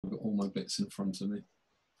all my bits in front of me.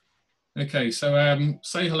 Okay, so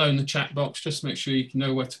say hello in the chat box, just make sure you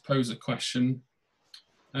know where to pose a question.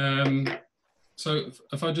 So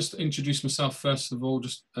if I just introduce myself first of all,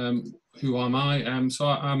 just who am I? So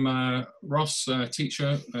I'm Ross,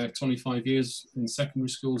 teacher, 25 years in secondary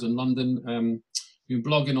schools in London. Been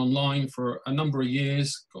blogging online for a number of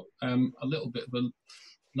years, got a little bit of a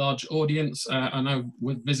large audience. I know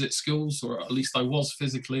would visit schools, or at least I was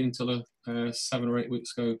physically until 7 or 8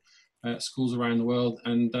 weeks ago, schools around the world,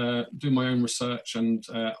 and do my own research, and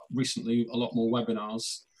recently a lot more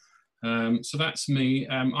webinars. So that's me.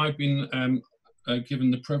 I've been given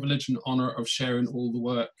the privilege and honour of sharing all the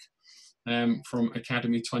work from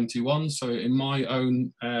Academy 21. So in my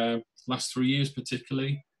own last 3 years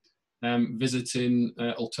particularly, visiting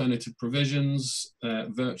alternative provisions,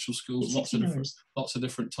 virtual schools, lots of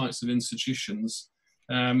different types of institutions,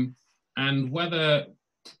 and whether,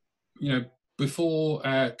 you know, before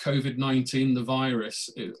COVID-19, the virus,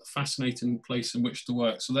 a fascinating place in which to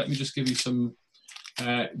work. So let me just give you some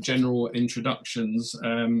general introductions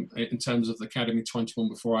in terms of the Academy 21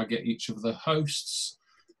 before I get each of the hosts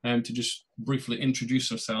to just briefly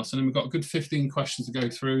introduce ourselves. And then we've got a good 15 questions to go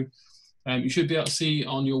through. You should be able to see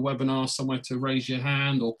on your webinar somewhere to raise your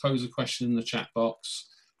hand or pose a question in the chat box.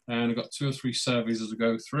 And I've got 2 or 3 surveys as we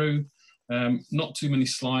go through. Not too many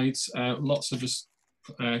slides, lots of just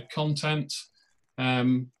content.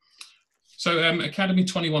 So Academy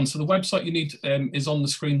 21, so the website you need is on the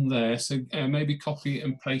screen there. So maybe copy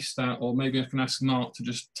and paste that, or maybe I can ask Mark to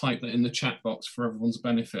just type that in the chat box for everyone's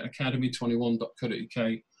benefit,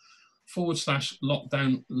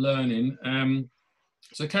 academy21.co.uk/lockdown learning.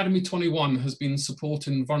 So Academy 21 has been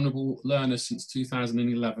supporting vulnerable learners since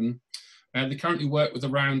 2011. They currently work with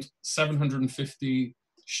around 750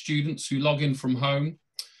 students who log in from home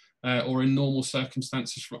or in normal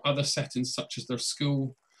circumstances from other settings such as their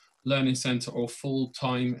school, learning centre or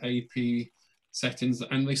full-time AP settings.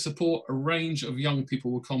 And they support a range of young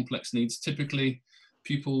people with complex needs, typically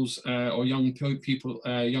pupils or young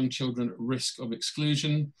children at risk of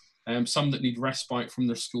exclusion. Some that need respite from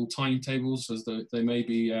their school timetables as they may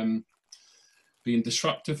be being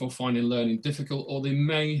disruptive or finding learning difficult, or they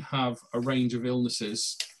may have a range of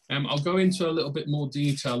illnesses. I'll go into a little bit more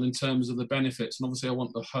detail in terms of the benefits, and obviously I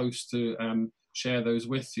want the host to share those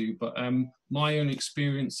with you, but my own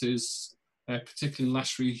experiences, particularly in the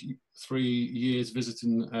last 3 years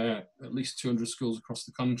visiting at least 200 schools across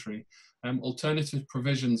the country, alternative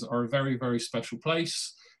provisions are a very, very special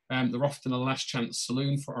place. They're often a last chance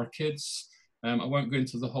saloon for our kids. I won't go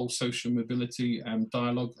into the whole social mobility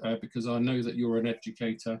dialogue because I know that you're an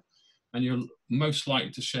educator and you're most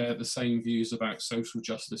likely to share the same views about social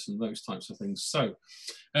justice and those types of things. So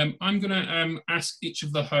I'm gonna ask each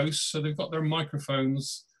of the hosts, so they've got their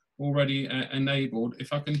microphones already enabled.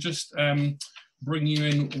 If I can just bring you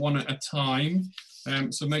in one at a time.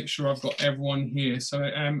 So make sure I've got everyone here. So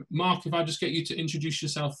Mark, if I just get you to introduce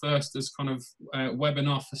yourself first as kind of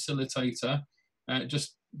webinar facilitator,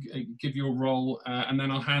 just give your role, and then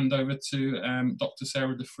I'll hand over to Dr.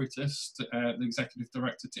 Sarah De Freitas, the Executive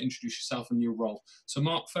Director, to introduce yourself and your role. So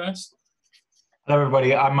Mark first. Hello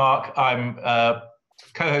everybody, I'm Mark. I'm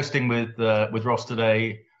co-hosting with Ross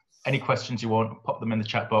today. Any questions you want, pop them in the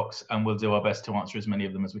chat box and we'll do our best to answer as many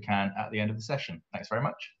of them as we can at the end of the session. Thanks very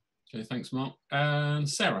much. Okay, thanks Mark. And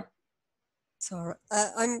Sarah.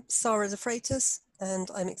 I'm Sarah De Freitas,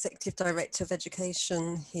 and I'm Executive Director of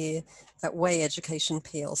Education here at Way Education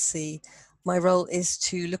PLC. My role is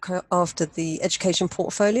to look after the education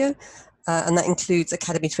portfolio, and that includes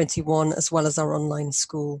Academy 21 as well as our online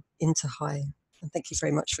school, Into High. And thank you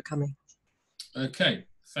very much for coming. Okay,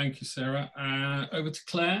 thank you, Sarah. Over to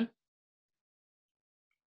Claire.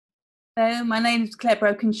 Hello, my name is Claire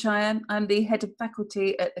Brokenshire. I'm the Head of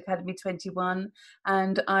Faculty at Academy 21,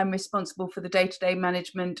 and I'm responsible for the day-to-day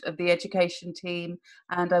management of the education team,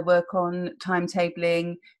 and I work on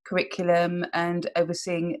timetabling, curriculum, and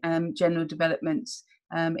overseeing general developments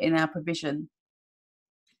in our provision.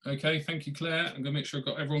 Okay, thank you, Claire. I'm going to make sure I've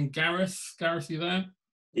got everyone. Gareth, are you there?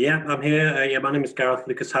 Yeah, I'm here. Yeah, my name is Gareth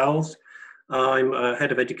Lucas-Howells. I'm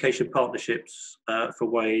Head of Education Partnerships for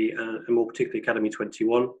Way, and more particularly Academy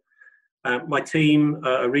 21. My team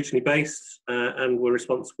are regionally based and we're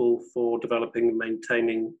responsible for developing and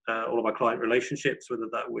maintaining all of our client relationships, whether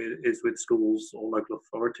that is with schools or local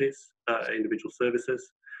authorities, individual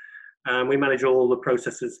services. We manage all the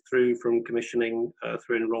processes through from commissioning,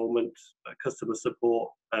 through enrolment, customer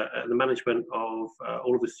support, and the management of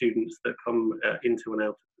all of the students that come into and out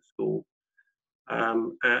of the school.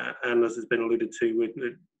 And as has been alluded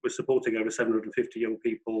to, we're supporting over 750 young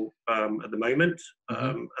people at the moment,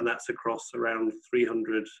 and that's across around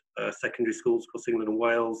 300 secondary schools across England and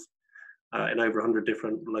Wales in over 100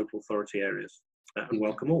 different local authority areas. And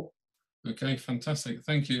welcome all. Okay, fantastic.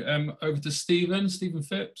 Thank you. Over to Stephen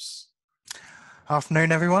Phipps.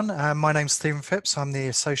 Afternoon, everyone. My name's Stephen Phipps. I'm the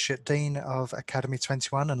Associate Dean of Academy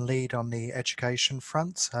 21 and lead on the education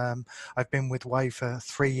front. I've been with WAY for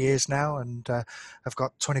 3 years now, and I've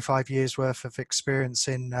got 25 years worth of experience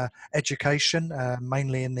in education,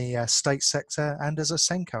 mainly in the state sector and as a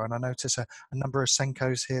Senko. And I notice a number of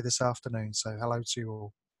Senkos here this afternoon. So hello to you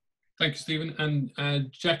all. Thank you, Stephen.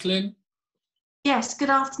 And Jacqueline? Yes, good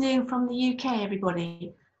afternoon from the UK,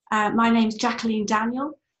 everybody. My name's Jacqueline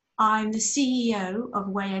Daniel. I'm the CEO of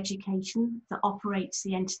WAY Education that operates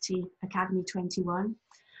the entity Academy 21.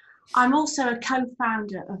 I'm also a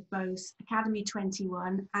co-founder of both Academy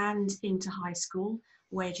 21 and Into High School,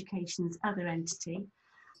 WAY Education's other entity.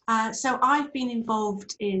 So I've been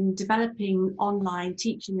involved in developing online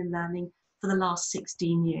teaching and learning for the last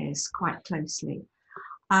 16 years, quite closely.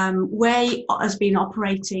 WAY has been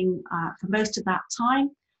operating for most of that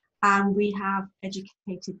time, and we have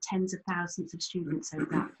educated tens of thousands of students over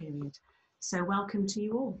that period. So welcome to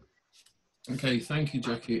you all. Okay, thank you,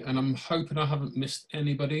 Jackie. And I'm hoping I haven't missed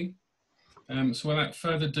anybody. So without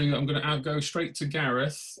further ado, I'm going to go straight to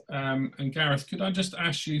Gareth. And Gareth, could I just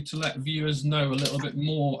ask you to let viewers know a little bit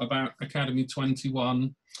more about Academy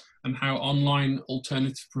 21 and how online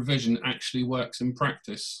alternative provision actually works in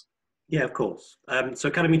practice? Yeah, of course. So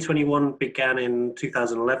Academy 21 began in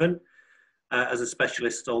 2011. As a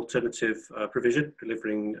specialist alternative provision,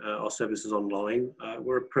 delivering our services online.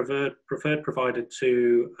 We're a preferred provider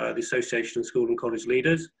to the Association of School and College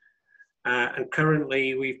Leaders, and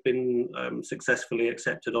currently we've been successfully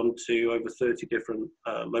accepted onto over 30 different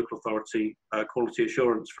local authority quality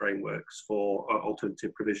assurance frameworks for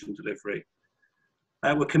alternative provision delivery.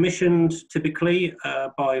 We're commissioned typically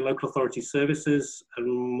by local authority services,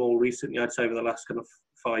 and more recently, I'd say over the last kind of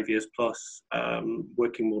 5 years plus,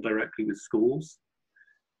 working more directly with schools.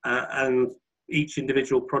 And each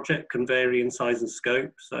individual project can vary in size and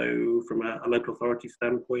scope. So from a local authority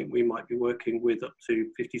standpoint, we might be working with up to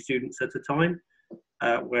 50 students at a time,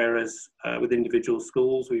 whereas with individual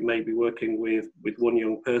schools, we may be working with one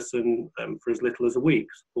young person for as little as a week,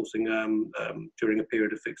 supporting during a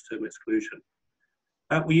period of fixed term exclusion.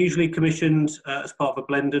 We're usually commissioned as part of a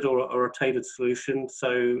blended or a tailored solution,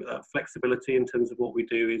 so flexibility in terms of what we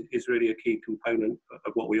do is really a key component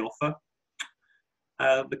of what we offer.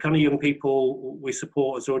 The kind of young people we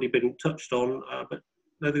support has already been touched on, but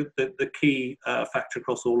the key factor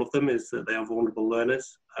across all of them is that they are vulnerable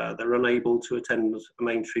learners. They're unable to attend a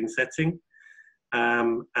mainstream setting,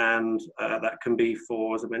 and that can be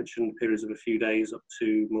for, as I mentioned, periods of a few days up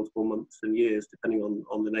to multiple months and years, depending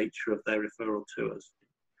on the nature of their referral to us.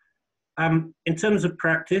 In terms of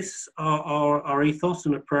practice, our ethos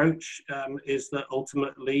and approach is that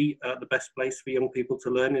ultimately the best place for young people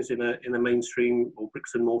to learn is in a mainstream or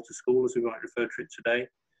bricks and mortar school, as we might refer to it today.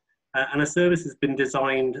 And a service has been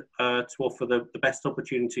designed to offer the best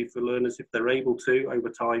opportunity for learners, if they're able to, over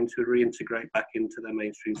time, to reintegrate back into their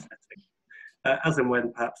mainstream setting, as and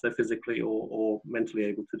when perhaps they're physically or mentally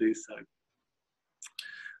able to do so.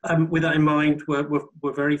 With that in mind,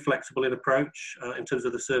 we're very flexible in approach in terms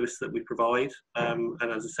of the service that we provide. And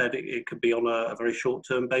as I said, it could be on a very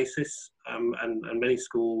short-term basis. And many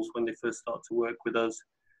schools, when they first start to work with us,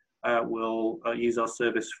 will use our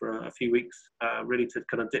service for a few weeks, really to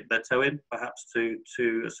kind of dip their toe in, perhaps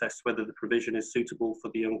to assess whether the provision is suitable for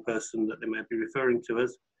the young person that they may be referring to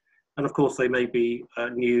us. And of course, they may be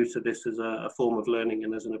new to this as a form of learning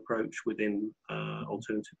and as an approach within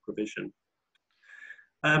alternative provision.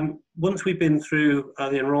 Once we've been through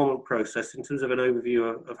the enrolment process, in terms of an overview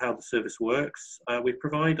of how the service works, we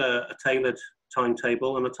provide a tailored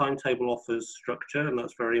timetable, and a timetable offers structure, and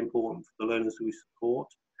that's very important for the learners that we support.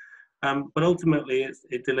 But ultimately,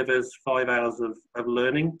 it delivers 5 hours of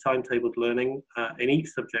learning, timetabled learning, in each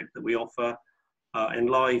subject that we offer in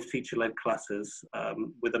live teacher-led classes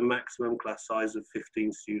with a maximum class size of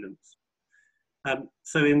 15 students.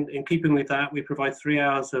 So in keeping with that, we provide 3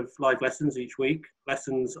 hours of live lessons each week.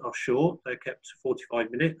 Lessons are short, they're kept to 45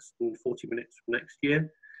 minutes and 40 minutes from next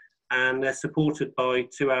year. And they're supported by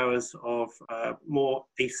 2 hours of more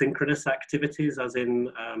asynchronous activities, as in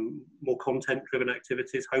more content-driven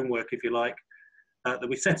activities, homework if you like, that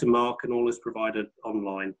we set a mark and all is provided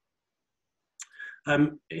online.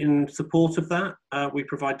 In support of that, we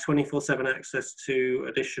provide 24/7 access to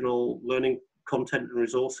additional learning content and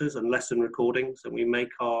resources and lesson recordings, and we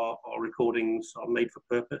make our recordings are made for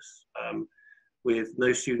purpose. with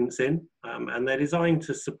no students in, and they're designed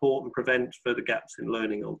to support and prevent further gaps in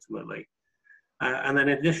learning ultimately. And then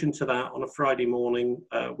in addition to that, on a Friday morning,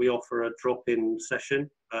 we offer a drop-in session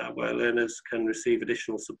where learners can receive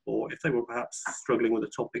additional support. If they were perhaps struggling with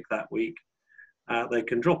a topic that week, they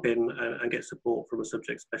can drop in and get support from a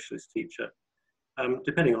subject specialist teacher.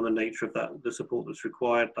 Depending on the nature of that, the support that's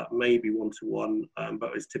required, that may be one-to-one,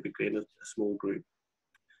 but is typically in a small group.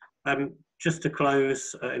 Just to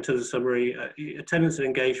close, in terms of summary, attendance and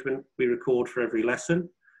engagement we record for every lesson,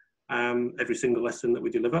 every single lesson that we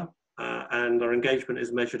deliver. And our engagement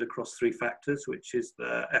is measured across 3 factors, which is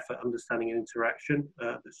the effort, understanding and interaction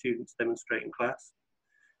that students demonstrate in class.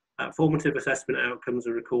 Formative assessment outcomes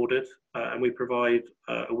are recorded, and we provide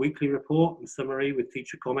a weekly report and summary with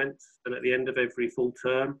teacher comments, and at the end of every full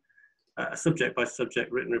term, a subject by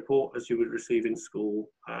subject written report as you would receive in school,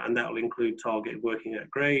 and that will include targeted working out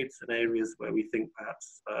grades and areas where we think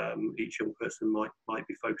perhaps each young person might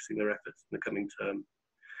be focusing their efforts in the coming term.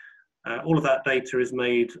 All of that data is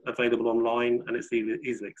made available online and it's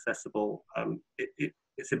easily accessible.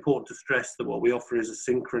 It's important to stress that what we offer is a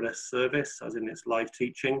synchronous service, as in it's live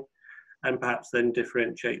teaching, and perhaps then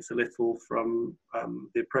differentiates a little from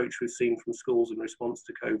the approach we've seen from schools in response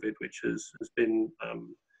to COVID, which has been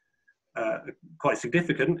quite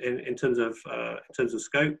significant in terms of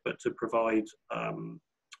scope, but to provide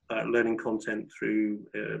learning content through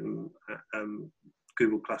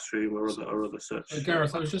Google Classroom or other search.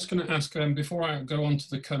 Gareth, I was just going to ask, before I go on to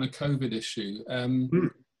the kind of COVID issue,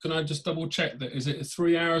 can I just double check that, is it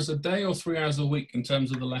 3 hours a day or 3 hours a week in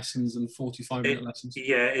terms of the lessons and 45-minute lessons?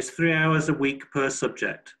 Yeah, it's 3 hours a week per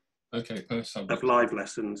subject. Okay, per subject. Of live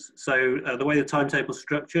lessons. So the way the timetable's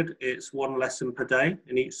structured, it's 1 lesson per day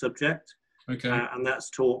in each subject. Okay. And that's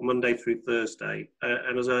taught Monday through Thursday.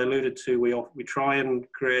 And as I alluded to, we try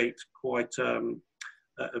and create quite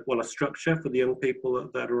a structure for the young people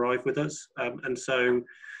that arrive with us. And so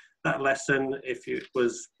that lesson, if it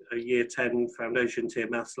was a year 10 foundation tier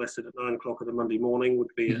maths lesson at 9 o'clock on a Monday morning,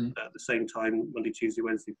 would be at the same time Monday, Tuesday,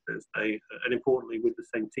 Wednesday, Thursday, and importantly with the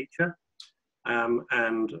same teacher,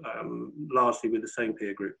 and largely with the same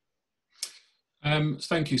peer group.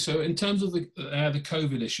 Thank you. So in terms of the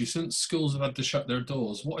COVID issue, since schools have had to shut their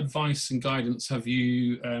doors, what advice and guidance have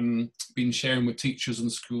you been sharing with teachers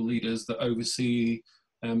and school leaders that oversee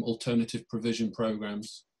alternative provision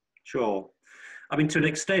programs? Sure. I mean, to an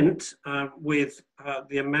extent, with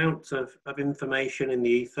the amount of information in the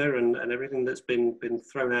ether and everything that's been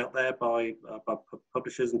thrown out there by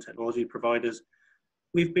publishers and technology providers,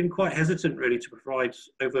 we've been quite hesitant really to provide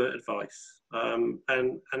overt advice. And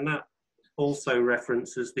that also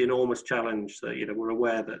references the enormous challenge that, we're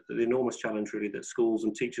aware that the enormous challenge really that schools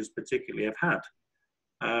and teachers particularly have had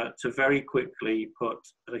to very quickly put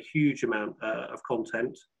a huge amount of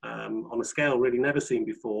content on a scale really never seen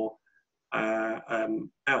before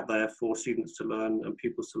out there for students to learn and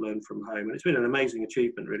pupils to learn from home. And it's been an amazing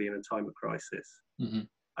achievement really in a time of crisis.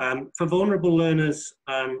 For vulnerable learners,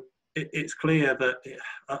 it's clear that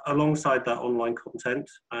alongside that online content,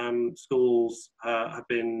 schools have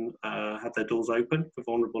had their doors open for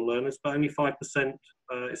vulnerable learners, but only 5%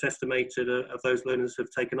 it's estimated of those learners have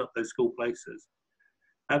taken up those school places.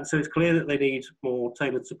 So it's clear that they need more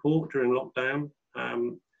tailored support during lockdown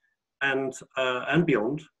and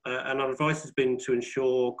beyond. And our advice has been to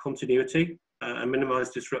ensure continuity and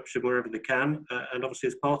minimise disruption wherever they can. And obviously,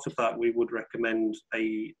 as part of that, we would recommend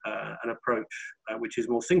an approach which is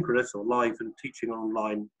more synchronous or live and teaching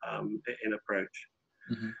online in approach.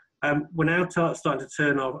 We're now starting to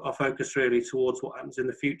turn our focus really towards what happens in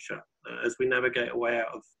the future as we navigate our way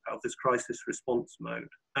out of this crisis response mode.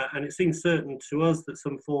 And it seems certain to us that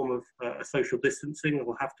some form of social distancing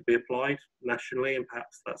will have to be applied nationally, and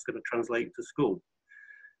perhaps that's going to translate to school.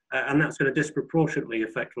 And that's going to disproportionately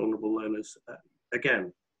affect vulnerable learners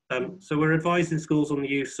again. So we're advising schools on the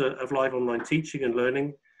use of live online teaching and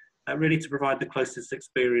learning, really to provide the closest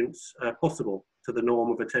experience possible to the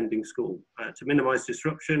norm of attending school, to minimise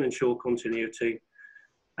disruption, ensure continuity,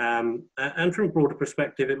 and from a broader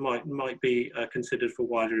perspective, it might be considered for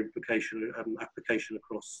wider application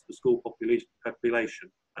across the school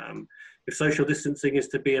population. If social distancing is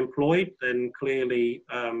to be employed, then clearly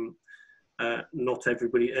not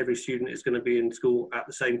every student is going to be in school at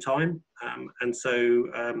the same time, and so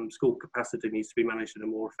school capacity needs to be managed in a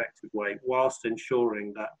more effective way, whilst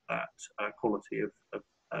ensuring that quality of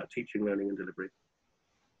teaching, learning and delivery.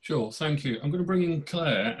 Sure, thank you. I'm going to bring in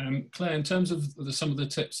Claire. Claire, in terms of some of the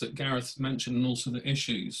tips that Gareth mentioned and also the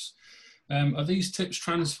issues, are these tips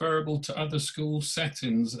transferable to other school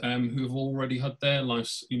settings who have already had their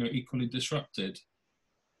lives equally disrupted?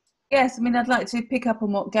 Yes, I mean, I'd like to pick up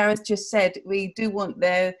on what Gareth just said. We do want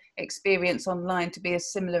their experience online to be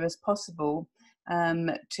as similar as possible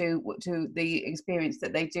to the experience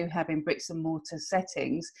that they do have in bricks and mortar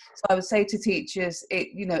settings. So I would say to teachers,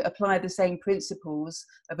 apply the same principles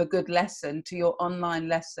of a good lesson to your online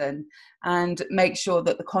lesson, and make sure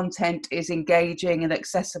that the content is engaging and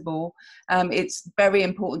accessible. It's very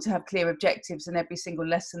important to have clear objectives in every single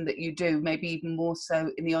lesson that you do, maybe even more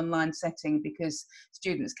so in the online setting, because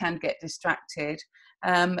students can get distracted.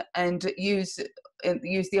 And use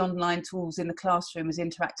the online tools in the classroom as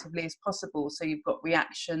interactively as possible. So you've got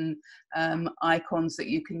reaction icons that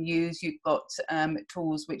you can use. You've got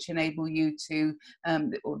tools which enable you to,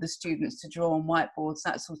 or the students to draw on whiteboards,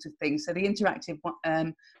 that sort of thing. So the interactive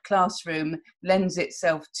classroom lends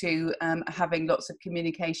itself to having lots of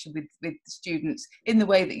communication with the students in the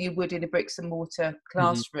way that you would in a bricks and mortar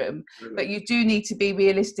classroom. Mm-hmm. But you do need to be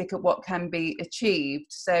realistic at what can be achieved.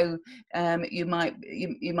 So you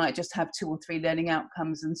might just have 2 or 3 learning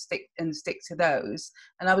outcomes and stick to those.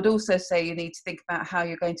 And I would also say you need to think about how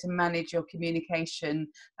you're going to manage your communication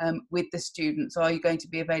with the students. Are you going to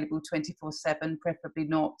be available 24/7? Preferably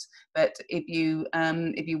not. But if you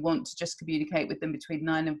want to just communicate with them between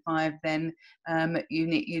 9 and 5, then you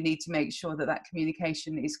need to make sure that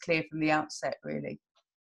communication is clear from the outset, really.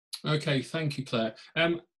 Okay, thank you, Claire.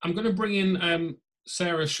 I'm going to bring in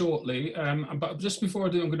Sarah shortly, but just before I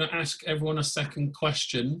do, I'm going to ask everyone a second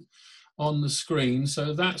question on the screen.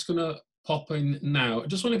 So that's going to pop in now. I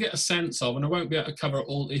just want to get a sense of, and I won't be able to cover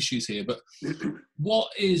all issues here, but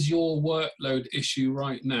what is your workload issue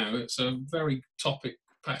right now? It's a very topic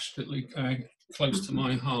passionately close to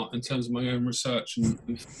my heart in terms of my own research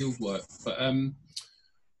and field work. But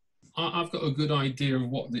I've got a good idea of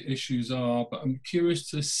what the issues are, but I'm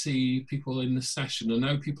curious to see people in the session. I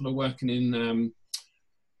know people are working in,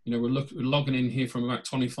 we're logging in here from about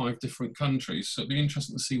 25 different countries, so it'd be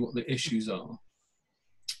interesting to see what the issues are.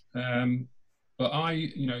 But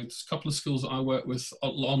there's a couple of schools that I work with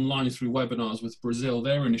online through webinars with Brazil.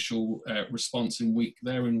 Their initial response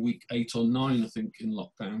they're in week 8 or 9, I think, in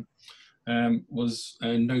lockdown. Was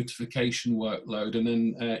a notification workload and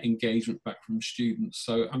then engagement back from students.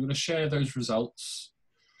 So I'm going to share those results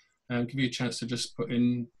and give you a chance to just put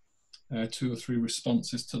in 2 or 3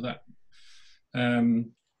 responses to that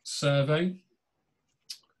survey.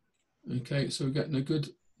 Okay, so we're getting a good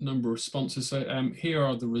number of responses. So here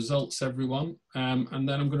are the results, everyone. And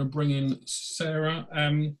then I'm going to bring in Sarah.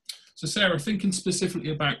 So Sarah, thinking specifically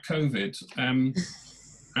about COVID,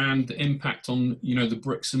 and the impact on, the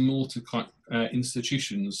bricks and mortar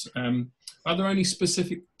institutions. Are there any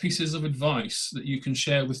specific pieces of advice that you can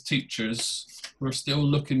share with teachers who are still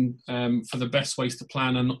looking for the best ways to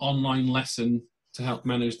plan an online lesson to help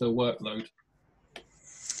manage their workload?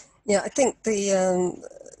 Yeah, I think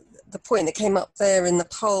the point that came up there in the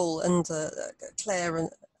poll, and Claire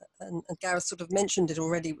and Gareth sort of mentioned it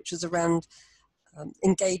already, which is around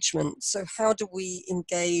engagement. So how do we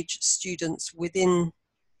engage students within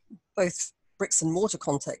both bricks and mortar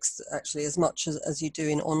contexts, actually, as much as you do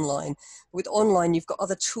in online. With online, you've got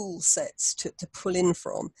other tool sets to pull in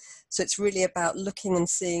from. So it's really about looking and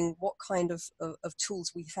seeing what kind of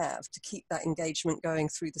tools we have to keep that engagement going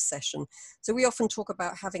through the session. So we often talk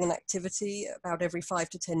about having an activity about every 5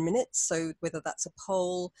 to 10 minutes. So whether that's a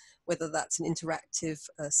poll, whether that's an interactive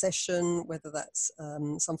session, whether that's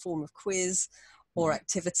some form of quiz or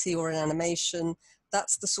activity or an animation,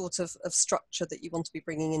 that's the sort of structure that you want to be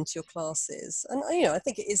bringing into your classes. And, I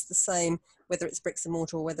think it is the same, whether it's bricks and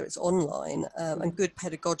mortar or whether it's online, and good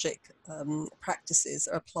pedagogic practices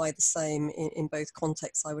are applied the same in both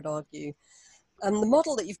contexts, I would argue. The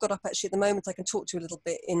model that you've got up actually at the moment, I can talk to you a little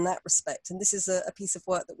bit in that respect. And this is a piece of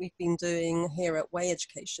work that we've been doing here at Way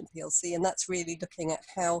Education PLC, and that's really looking at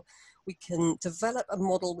how we can develop a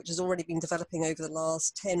model which has already been developing over the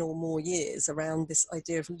last 10 or more years around this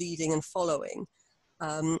idea of leading and following.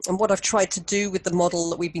 And what I've tried to do with the model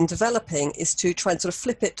that we've been developing is to try and sort of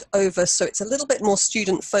flip it over so it's a little bit more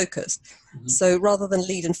student focused. Mm-hmm. So rather than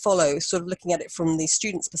lead and follow, sort of looking at it from the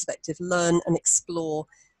student's perspective, learn and explore.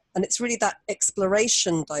 And it's really that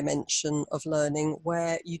exploration dimension of learning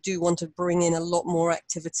where you do want to bring in a lot more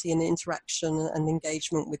activity and interaction and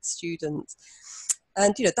engagement with students.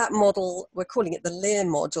 And that model, we're calling it the LEAR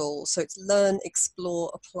model. So it's learn, explore,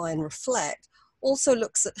 apply and reflect. Also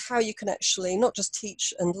looks at how you can actually not just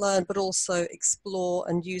teach and learn, but also explore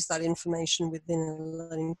and use that information within a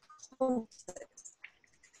learning context.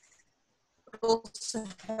 But also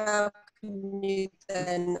how can you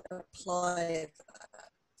then apply that,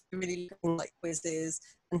 really looking like quizzes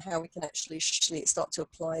and how we can actually start to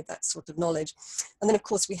apply that sort of knowledge. And then of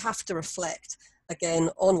course we have to reflect again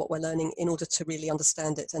on what we're learning in order to really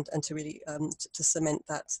understand it and to really to cement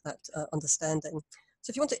that understanding.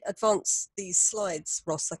 So if you want to advance these slides,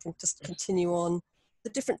 Ross, I can just continue on. The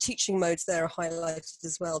different teaching modes there are highlighted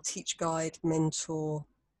as well: teach, guide, mentor,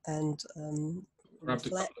 and grabbed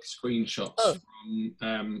reflect. a couple of screenshots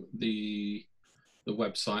from the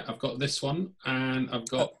website. I've got this one, and I've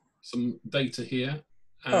got some data here.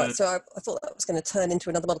 All right, so I thought that was going to turn into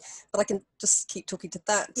another model, but I can just keep talking to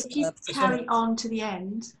that. If you carry on to the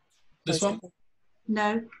end. This one?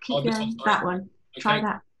 No, keep going. That one. Okay. Try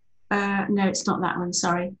that. No, it's not that one.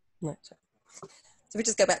 Sorry. No, sorry. So we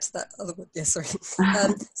just go back to that other one. Yeah, sorry.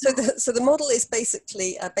 So the model is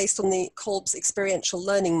basically based on the Kolb's experiential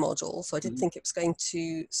learning model. So I did think it was going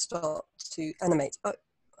to start to animate. Oh,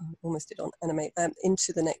 I almost did on animate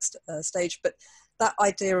into the next stage. But that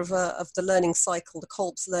idea of the learning cycle, the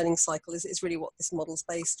Kolb's learning cycle, is really what this model is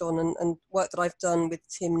based on. And work that I've done with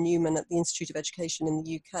Tim Newman at the Institute of Education in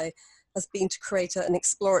the UK has been to create an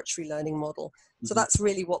exploratory learning model. So that's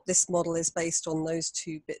really what this model is based on, those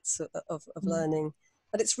two bits of learning.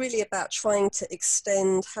 And it's really about trying to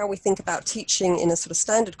extend how we think about teaching in a sort of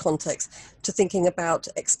standard context to thinking about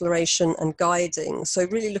exploration and guiding. So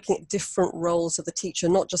really looking at different roles of the teacher,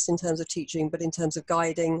 not just in terms of teaching, but in terms of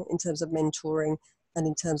guiding, in terms of mentoring, and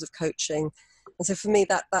in terms of coaching. And so for me,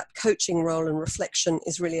 that coaching role and reflection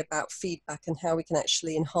is really about feedback and how we can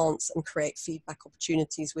actually enhance and create feedback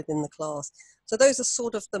opportunities within the class. So those are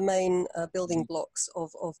sort of the main building blocks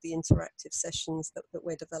of the interactive sessions that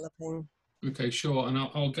we're developing. Okay, sure, and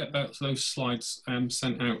I'll get those slides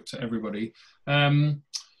sent out to everybody. In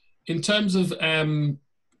terms of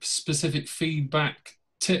specific feedback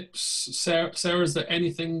tips, Sarah, is there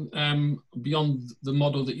anything beyond the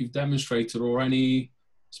model that you've demonstrated, or any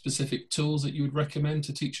specific tools that you would recommend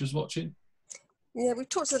to teachers watching? Yeah, we've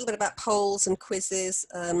talked a little bit about polls and quizzes.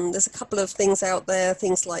 There's a couple of things out there,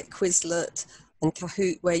 things like Quizlet and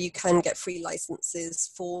Kahoot, where you can get free licenses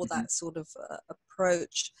for that sort of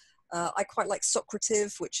approach. I quite like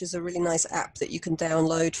Socrative, which is a really nice app that you can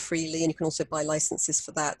download freely, and you can also buy licenses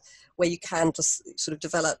for that, where you can just sort of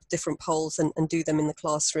develop different polls and do them in the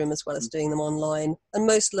classroom as well as doing them online. And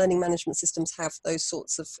most learning management systems have those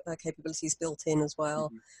sorts of capabilities built in as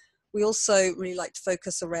well. We also really like to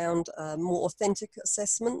focus around more authentic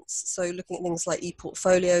assessments. So looking at things like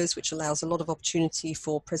e-portfolios, which allows a lot of opportunity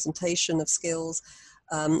for presentation of skills.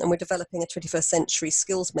 And we're developing a 21st century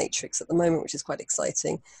skills matrix at the moment, which is quite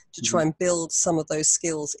exciting, to try and build some of those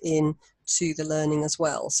skills in to the learning as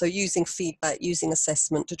well. So using feedback, using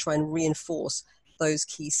assessment to try and reinforce those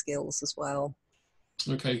key skills as well.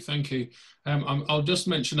 Okay, thank you. I'll just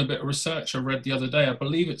mention a bit of research I read the other day. I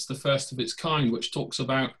believe it's the first of its kind, which talks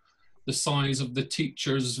about the size of the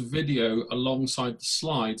teacher's video alongside the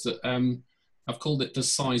slides. I've called it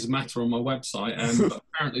Does Size Matter on my website, but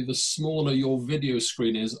apparently the smaller your video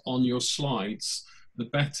screen is on your slides, the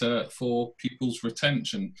better for pupils'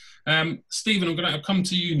 retention. Stephen, I'm going to come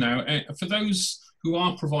to you now. For those who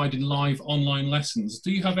are providing live online lessons,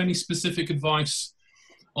 do you have any specific advice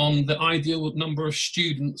on the ideal number of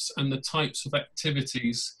students and the types of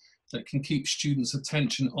activities that can keep students'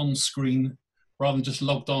 attention on screen rather than just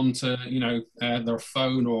logged on to, their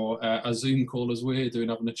phone or a Zoom call as we're doing,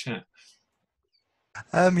 having a chat?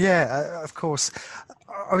 Yeah, of course.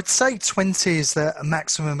 I would say 20 is the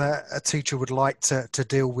maximum a teacher would like to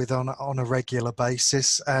deal with on a regular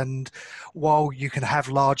basis. And while you can have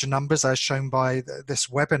larger numbers, as shown by this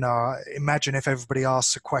webinar, imagine if everybody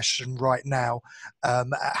asks a question right now,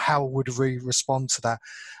 how would we respond to that?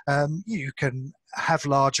 You can have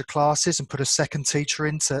larger classes and put a second teacher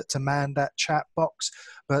in to man that chat box,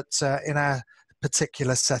 but in our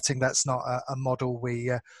particular setting, that's not a model we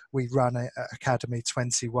run at Academy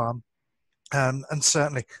 21. And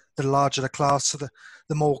certainly the larger the class,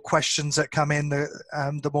 the more questions that come in,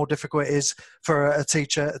 the more difficult it is for a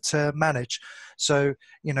teacher to manage. So,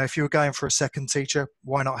 if you were going for a second teacher,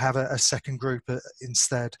 why not have a second group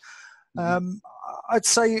instead? I'd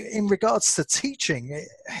say in regards to teaching,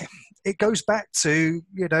 it goes back to,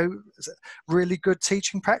 really good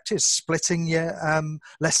teaching practice, splitting your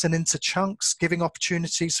lesson into chunks, giving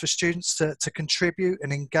opportunities for students to contribute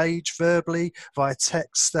and engage verbally via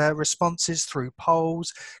text responses through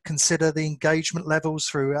polls, consider the engagement levels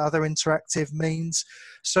through other interactive means.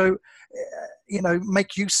 So,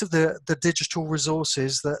 make use of the digital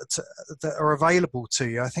resources that are available to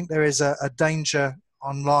you. I think there is a danger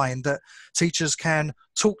online that teachers can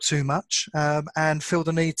talk too much and feel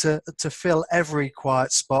the need to fill every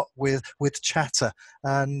quiet spot with chatter.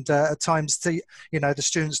 And at times, the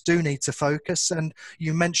students do need to focus. And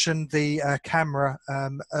you mentioned the camera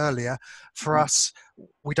earlier. For us,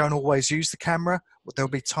 we don't always use the camera. There'll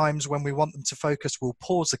be times when we want them to focus, we'll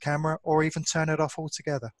pause the camera or even turn it off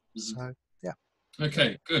altogether. So, yeah.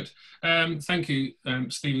 Okay, good. Thank you,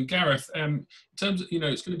 Stephen. Gareth, in terms of,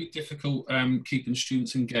 it's going to be difficult keeping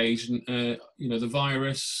students engaged, and, the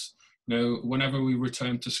virus, whenever we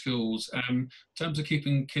return to schools, in terms of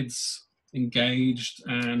keeping kids engaged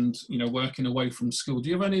and, working away from school, do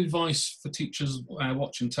you have any advice for teachers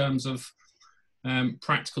watching in terms of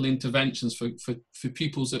practical interventions for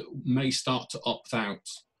pupils that may start to opt out?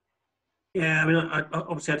 Yeah, I mean,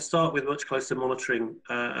 obviously I'd start with much closer monitoring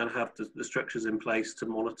and have the structures in place to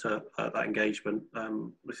monitor that engagement.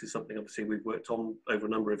 This is something obviously we've worked on over a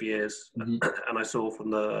number of years, and I saw from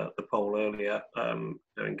the poll earlier,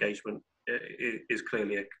 engagement is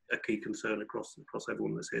clearly a key concern across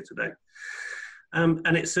everyone that's here today.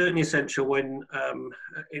 And it's certainly essential when,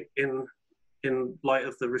 in light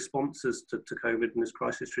of the responses to COVID and this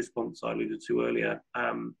crisis response I alluded to earlier,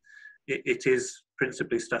 it is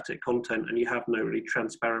principally static content, and you have no really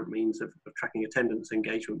transparent means of tracking attendance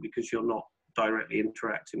engagement because you're not directly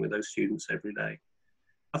interacting with those students every day.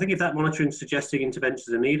 I think if that monitoring suggesting interventions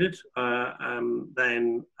are needed,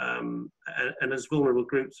 then and as vulnerable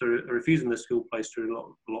groups are refusing the school place during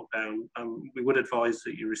lockdown, we would advise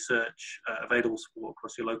that you research available support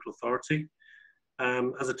across your local authority.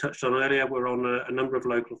 As I touched on earlier, we're on a number of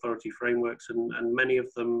local authority frameworks, and many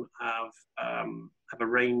of them have a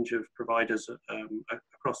range of providers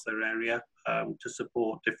across their area to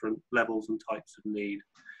support different levels and types of need.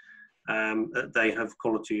 They have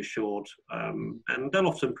quality assured, and they'll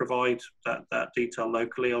often provide that detail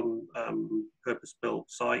locally on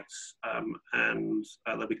purpose-built sites, and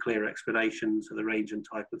there'll be clear explanations of the range and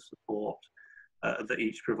type of support that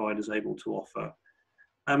each provider is able to offer.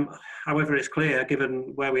 However, it's clear,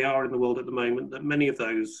 given where we are in the world at the moment, that many of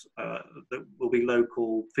those that will be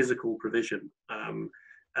local physical provision,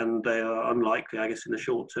 and they are unlikely, I guess, in the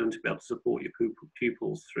short term to be able to support your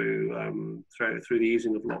pupils through the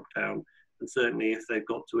easing of lockdown, and certainly if they've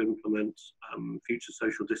got to implement future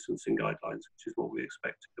social distancing guidelines, which is what we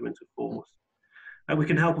expect to come into force. We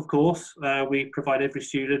can help, of course. We provide every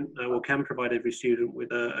student, or can provide every student,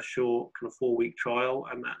 with a short kind of 4-week trial,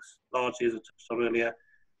 and that's largely, as I touched on earlier,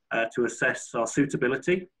 to assess our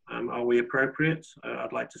suitability. Are we appropriate?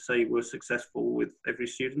 I'd like to say we're successful with every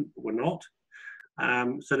student, but we're not.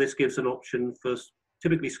 So this gives an option for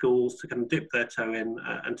typically schools to kind of dip their toe in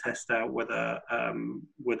and test out whether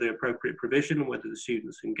the appropriate provision and whether the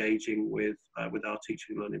student's engaging with our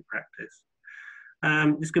teaching and learning practice.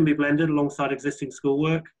 This can be blended alongside existing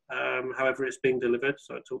schoolwork, however it's being delivered.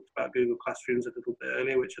 So I talked about Google Classrooms a little bit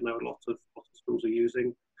earlier, which I know a lot of schools are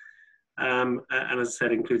using. And as I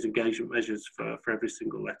said, includes engagement measures for every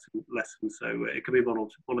single lesson. So it can be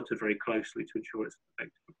monitored very closely to ensure it's an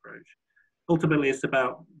effective approach. Ultimately, it's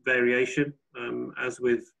about variation. As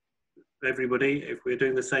with everybody, if we're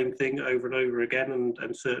doing the same thing over and over again,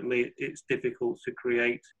 and certainly it's difficult to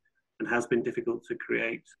create, and has been difficult to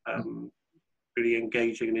create, really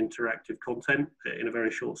engaging and interactive content in a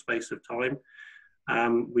very short space of time.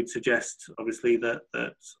 We'd suggest, obviously, that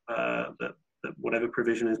whatever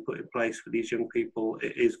provision is put in place for these young people,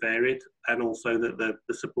 it is varied, and also that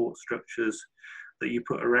the support structures that you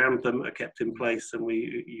put around them are kept in place, and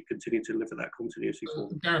you continue to deliver that continuity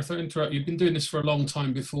forward. Gareth, I'll interrupt. You've been doing this for a long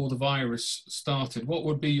time before the virus started. What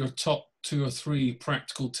would be your top 2 or 3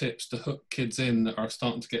 practical tips to hook kids in that are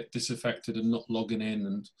starting to get disaffected and not logging in,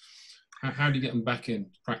 and how do you get them back in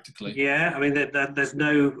practically? Yeah, I mean, there's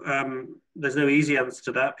no easy answer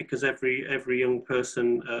to that, because every young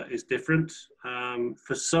person is different.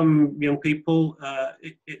 For some young people,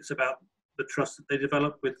 it's about the trust that they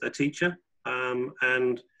develop with their teacher,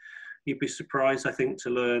 and you'd be surprised, I think,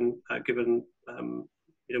 to learn, given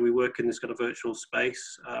we work in this kind of virtual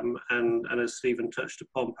space, and as Stephen touched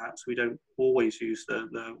upon, perhaps we don't always use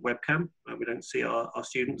the webcam. We don't see our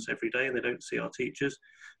students every day, and they don't see our teachers,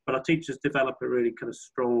 but our teachers develop a really kind of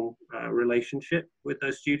strong relationship with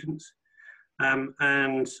those students.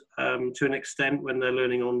 And to an extent, when they're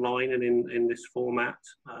learning online and in this format,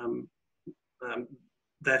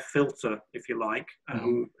 their filter, if you like,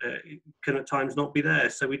 can at times not be there.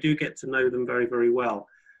 So we do get to know them very, very well.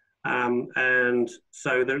 And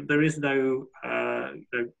so there is no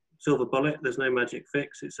silver bullet, there's no magic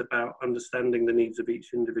fix. It's about understanding the needs of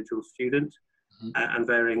each individual student and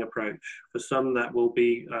varying approach. For some, that will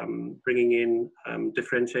be bringing in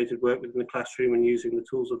differentiated work within the classroom and using the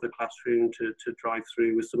tools of the classroom to drive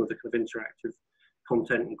through with some of the kind of interactive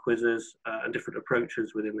content and quizzes and different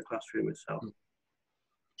approaches within the classroom itself.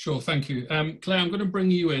 Sure, thank you. Claire, I'm going to bring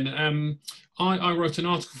you in. I wrote an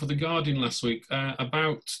article for The Guardian last week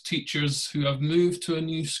about teachers who have moved to a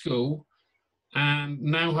new school and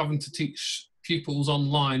now having to teach pupils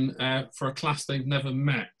online for a class they've never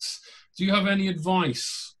met. Do you have any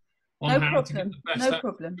advice on how to get the best out of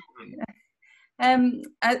children?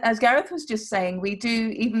 As Gareth was just saying, we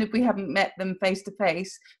do, even if we haven't met them face to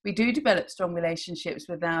face, we do develop strong relationships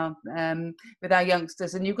with our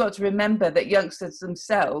youngsters. And you've got to remember that youngsters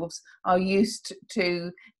themselves are used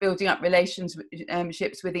to building up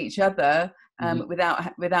relationships with each other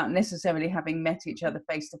without necessarily having met each other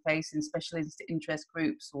face to face in special interest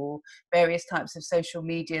groups or various types of social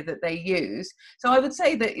media that they use. So I would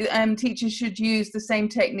say that teachers should use the same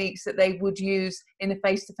techniques that they would use in a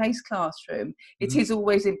face-to-face classroom. It is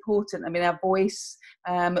always important. I mean, our voice,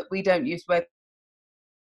 we don't use web.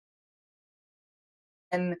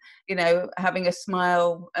 And, you know, having a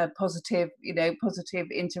smile, positive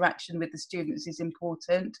interaction with the students is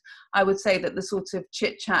important. I would say that the sort of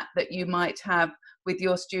chit chat that you might have with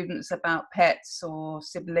your students about pets or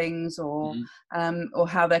siblings or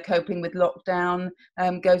how they're coping with lockdown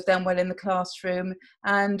goes down well in the classroom.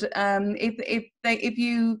 And if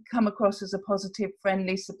you come across as a positive,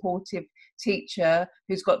 friendly, supportive teacher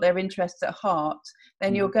who's got their interests at heart,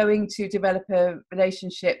 then you're going to develop a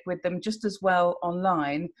relationship with them just as well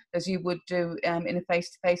online as you would do in a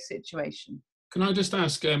face-to-face situation. Can I just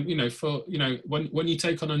ask, when you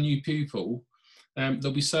take on a new pupil,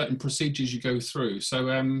 there'll be certain procedures you go through.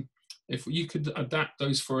 So if you could adapt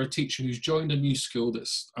those for a teacher who's joined a new school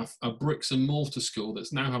that's a bricks and mortar school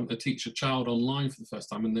that's now having to teach a child online for the first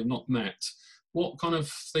time and they've not met, what kind of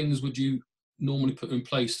things would you normally put in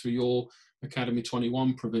place through your Academy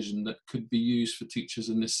 21 provision that could be used for teachers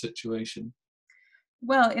in this situation?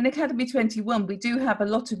 Well, in Academy 21, we do have a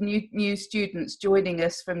lot of new students joining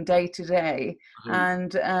us from day to day,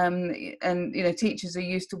 and you know, teachers are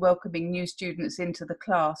used to welcoming new students into the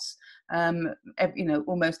class.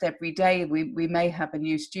 Almost every day we may have a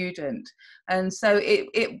new student, and so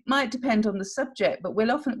it might depend on the subject, but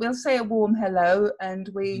we'll say a warm hello, and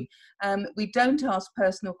we don't ask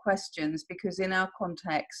personal questions because in our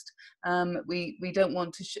context we don't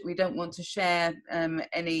want to share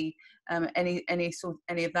any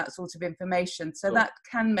of that sort of information. So that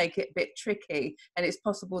can make it a bit tricky, and it's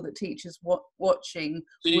possible that teachers watching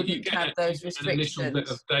wouldn't have those restrictions. An initial bit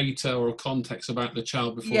of data or context about the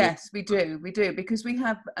child before. Yes, we do, because we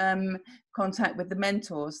have contact with the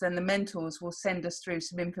mentors. Then the mentors will send us through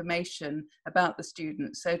some information about the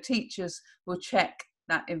students. So teachers will check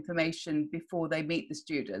that information before they meet the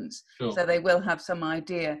students. Sure. So they will have some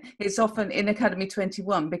idea. It's often in Academy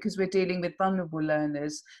 21, because we're dealing with vulnerable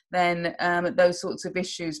learners, then those sorts of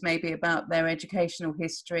issues may be about their educational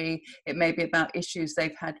history, it may be about issues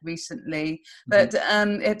they've had recently, but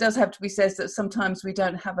it does have to be said that sometimes we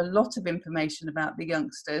don't have a lot of information about the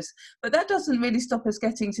youngsters, but that doesn't really stop us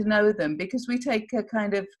getting to know them, because we take a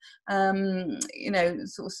kind of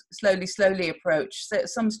sort of slowly approach. So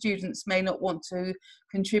some students may not want to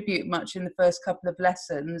contribute much in the first couple of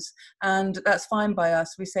lessons, and that's fine by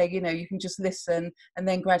us. We say, you can just listen and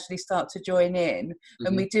then gradually start to join in.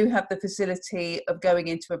 And we do have the facility of going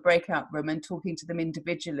into a breakout room and talking to them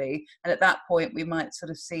individually, and at that point we might sort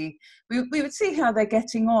of see, we would see how they're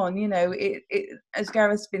getting on. As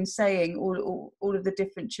Gareth's been saying, all of the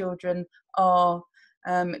different children are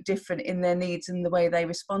different in their needs and the way they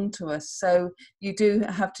respond to us, so you do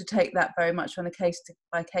have to take that very much on a case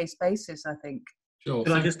by case basis, I think. Sure.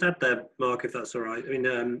 Can I just add there, Mark, if that's all right? I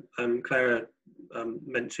mean, Clara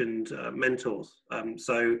mentioned mentors.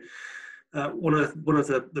 So one of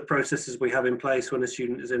the processes we have in place when a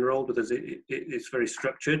student is enrolled with us, it's very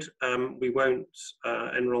structured. We won't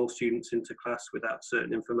enroll students into class without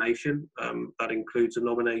certain information. That includes a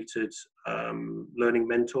nominated learning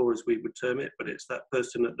mentor, as we would term it, but it's that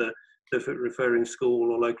person at the referring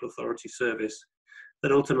school or local authority service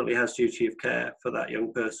that ultimately has duty of care for that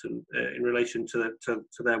young person in relation to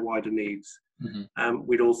their wider needs.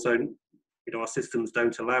 We'd also, our systems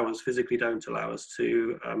physically don't allow us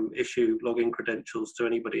to issue login credentials to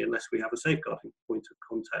anybody unless we have a safeguarding point of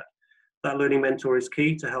contact. That learning mentor is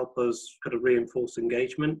key to help us kind of reinforce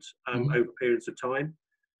engagement over periods of time.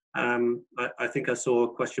 I think I saw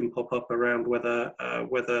a question pop up around whether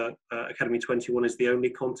Academy 21 is the only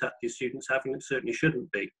contact these students have, and it certainly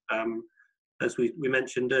shouldn't be. as we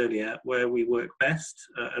mentioned earlier, where we work best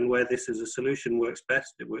and where this as a solution works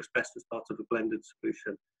best. It works best as part of a blended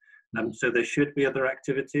solution. So there should be other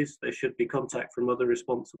activities, there should be contact from other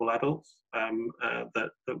responsible adults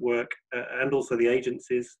that work, and also the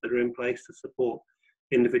agencies that are in place to support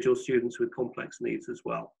individual students with complex needs as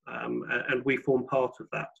well. And we form part of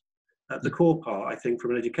that. The core part, I think,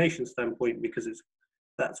 from an education standpoint, because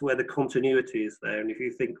that's where the continuity is there. And if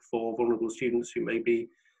you think for vulnerable students who may be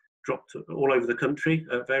dropped all over the country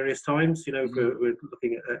at various times, you know, if we're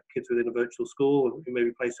looking at kids within a virtual school who may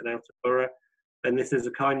be placed in outer borough, then this is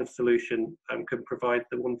a kind of solution can provide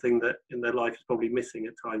the one thing that in their life is probably missing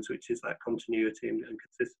at times, which is that continuity and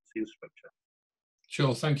consistency in structure.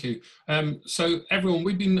 Sure, thank you. So everyone,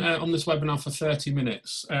 we've been on this webinar for 30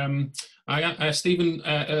 minutes. Stephen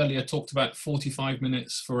earlier talked about 45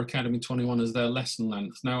 minutes for Academy 21 as their lesson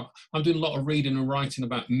length. Now, I'm doing a lot of reading and writing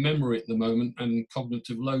about memory at the moment and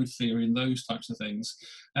cognitive load theory and those types of things.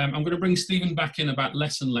 I'm going to bring Stephen back in about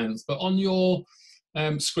lesson length, but on your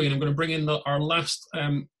screen, I'm going to bring in our last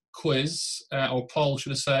quiz, or poll,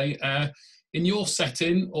 should I say. In your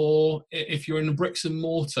setting, or if you're in a bricks and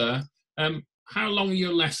mortar, how long are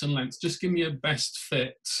your lesson lengths? Just give me a best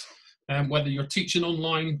fit, whether you're teaching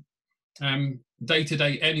online day to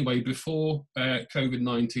day anyway before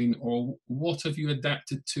COVID-19, or what have you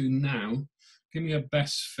adapted to now? Give me a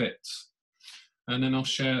best fit, and then I'll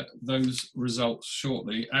share those results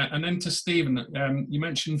shortly. And then to Stephen, you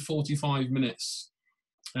mentioned 45 minutes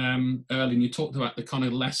early, and you talked about the kind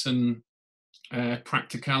of lesson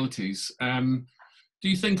practicalities. Do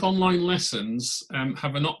you think online lessons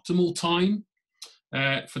have an optimal time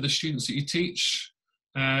for the students that you teach,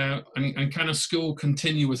 and can a school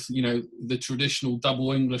continue with, you know, the traditional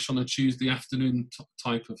double English on a Tuesday afternoon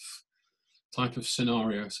type of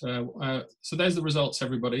scenario? So there's the results,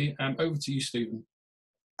 everybody. Over to you, Stephen.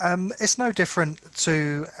 It's no different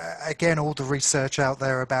to, again, all the research out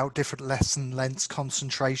there about different lesson lengths,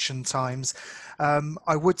 concentration times.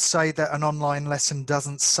 I would say that an online lesson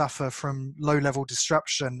doesn't suffer from low-level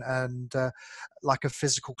disruption and like a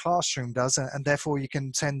physical classroom does, and therefore you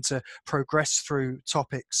can tend to progress through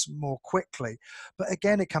topics more quickly. But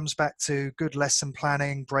again, it comes back to good lesson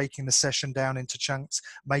planning, breaking the session down into chunks,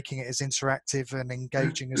 making it as interactive and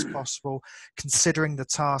engaging as possible, considering the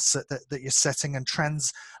tasks that you're setting, and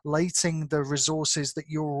translating the resources that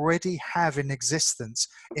you already have in existence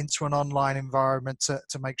into an online environment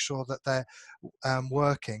to make sure that they're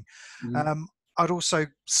working. I'd also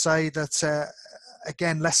say that,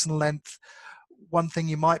 again, lesson length, one thing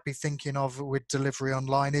you might be thinking of with delivery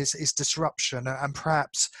online is disruption, and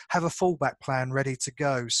perhaps have a fallback plan ready to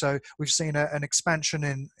go. So we've seen an expansion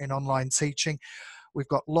in online teaching. We've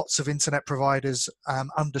got lots of internet providers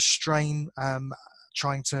under strain,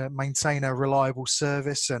 trying to maintain a reliable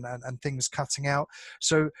service and things cutting out.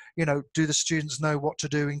 So, you know, do the students know what to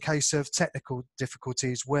do in case of technical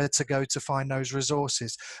difficulties, where to go to find those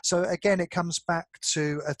resources? So again, it comes back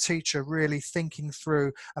to a teacher really thinking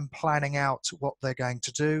through and planning out what they're going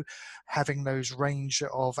to do, having those range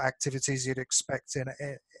of activities you'd expect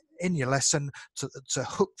in your lesson to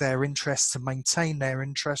hook their interest, to maintain their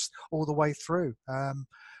interest all the way through.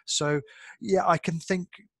 So yeah, I can think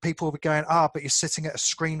people will be going, but you're sitting at a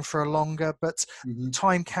screen for longer, but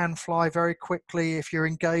time can fly very quickly if you're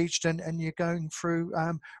engaged and you're going through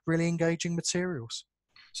really engaging materials.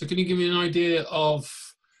 So can you give me an idea of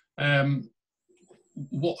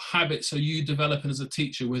what habits are you developing as a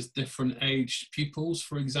teacher with different aged pupils,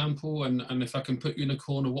 for example? And if I can put you in a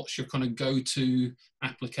corner, what's your kind of go-to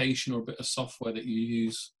application or a bit of software that you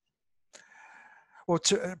use? Well,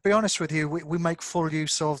 to be honest with you, we make full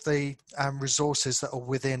use of the resources that are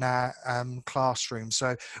within our classroom.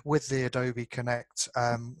 So with the Adobe Connect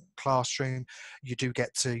classroom, you do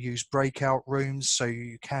get to use breakout rooms, so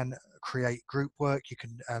you can create group work, you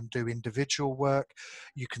can do individual work,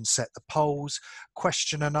 you can set the polls,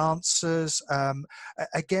 question and answers.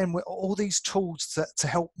 Again, all these tools to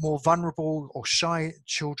help more vulnerable or shy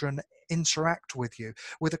children interact with you.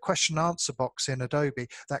 With a question and answer box in Adobe,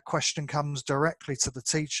 that question comes directly to the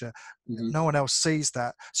teacher. No one else sees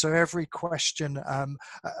that. So every question, a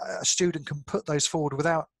student can put those forward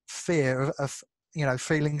without fear of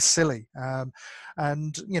feeling silly.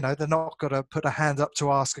 And, they're not got to put a hand up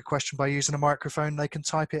to ask a question by using a microphone. They can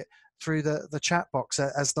type it through the chat box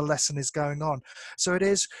as the lesson is going on. So it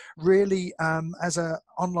is really, as an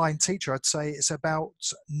online teacher, I'd say it's about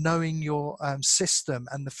knowing your system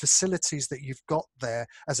and the facilities that you've got there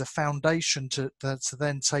as a foundation to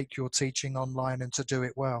then take your teaching online and to do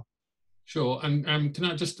it well. Sure. And can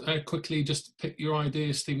I just quickly just pick your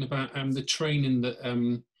idea, Stephen, about the training that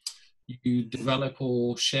you develop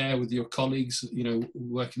or share with your colleagues, you know,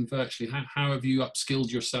 working virtually? How have you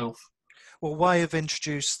upskilled yourself? Well, Way have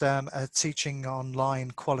introduced a teaching online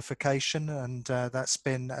qualification, and that's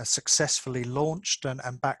been successfully launched and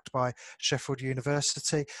backed by Sheffield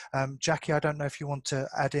University. Jackie, I don't know if you want to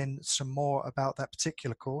add in some more about that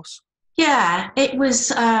particular course. Yeah, it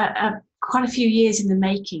was quite a few years in the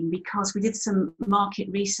making, because we did some market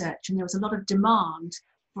research and there was a lot of demand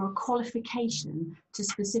for a qualification to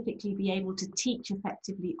specifically be able to teach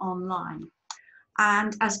effectively online.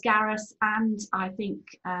 And as Gareth and I think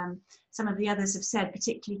some of the others have said,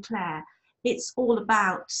 particularly Claire, it's all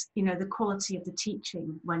about, you know, the quality of the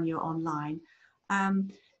teaching when you're online.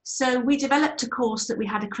 So we developed a course that we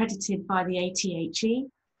had accredited by the ATHE.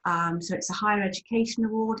 So it's a higher education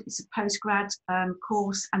award, it's a postgrad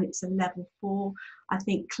course, and it's a level 4. I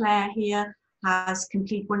think Claire here has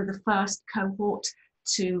completed one of the first cohort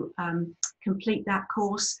to complete that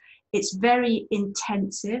course. It's very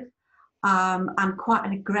intensive. And quite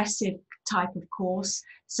an aggressive type of course.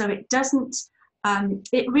 So it doesn't,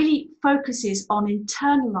 it really focuses on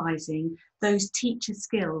internalizing those teacher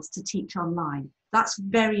skills to teach online. That's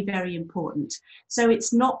very, very important. So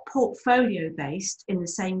it's not portfolio based in the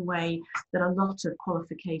same way that a lot of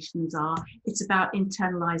qualifications are. It's about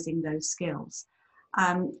internalizing those skills.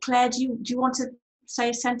 Claire, do you want to say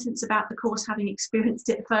a sentence about the course, having experienced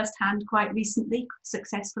it firsthand quite recently,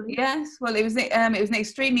 successfully? Yes, well, it was an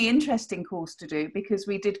extremely interesting course to do, because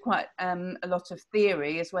we did quite a lot of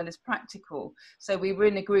theory as well as practical. So we were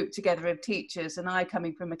in a group together of teachers, and I,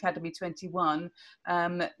 coming from Academy 21,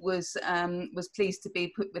 was pleased to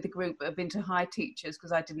be put with a group of Inter-High teachers,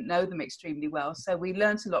 because I didn't know them extremely well. So we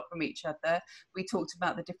learnt a lot from each other. We talked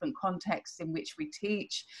about the different contexts in which we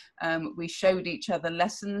teach. We showed each other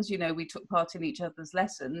lessons, you know, we took part in each other's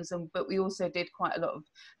lessons, but we also did quite a lot of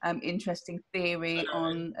interesting theory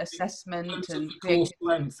on assessment and course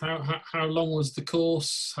length. How long was the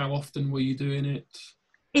course? How often were you doing it?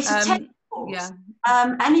 It's a 10 course.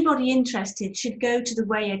 Yeah. Anybody interested should go to the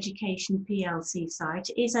Way Education PLC site.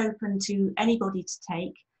 It is open to anybody to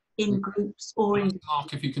take in groups or in.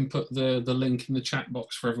 Mark, if you can put the link in the chat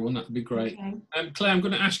box for everyone, that would be great. Okay. Claire, I'm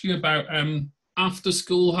going to ask you about after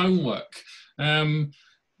school homework.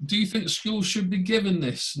 Do you think schools should be given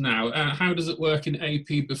this now? How does it work in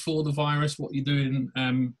AP before the virus? What you're doing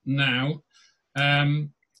now? And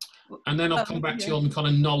then I'll come back to you on kind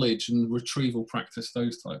of knowledge and retrieval practice,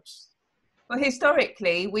 those types. Well,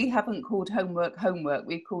 historically, we haven't called homework homework.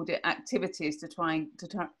 We've called it activities to try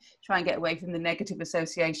and get away from the negative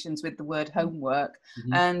associations with the word homework.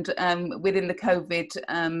 Mm-hmm. And within the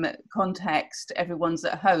COVID context, everyone's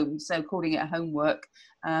at home, so calling it homework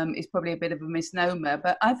is probably a bit of a misnomer.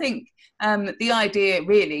 But I think the idea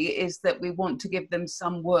really is that we want to give them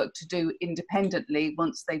some work to do independently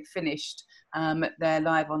once they've finished their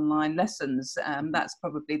live online lessons. That's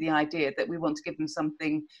probably the idea, that we want to give them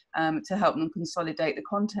something to help them consolidate the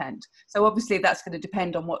content. So obviously that's going to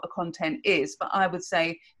depend on what the content is, but I would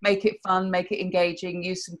say make it fun, make it engaging,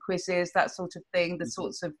 use some quizzes, that sort of thing, the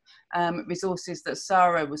sorts of resources that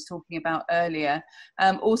Sarah was talking about earlier.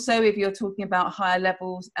 Also, if you're talking about higher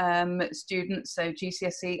levels students, so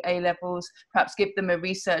GCSE, A levels, perhaps give them a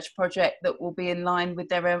research project that will be in line with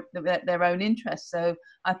their own interests. So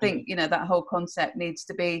I think, you know, that whole concept needs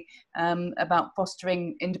to be about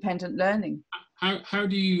fostering independent learning. How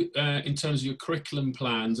do you, in terms of your curriculum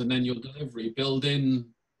plans and then your delivery, build in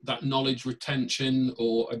that knowledge retention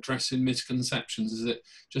or addressing misconceptions? Is it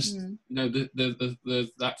just you know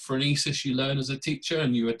that phronesis you learn as a teacher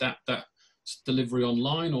and you adapt that delivery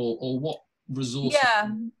online, or what resources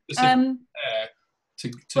there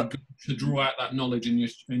to draw out that knowledge in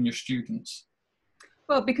your students?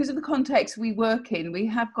 Well, because of the context we work in, we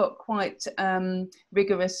have got quite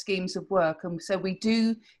rigorous schemes of work. And so we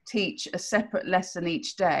do teach a separate lesson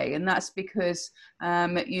each day. And that's because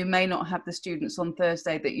you may not have the students on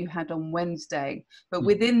Thursday that you had on Wednesday. But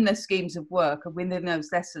within the schemes of work and within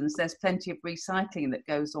those lessons, there's plenty of recycling that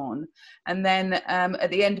goes on. And then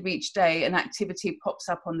at the end of each day, an activity pops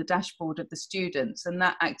up on the dashboard of the students. And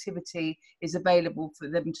that activity is available for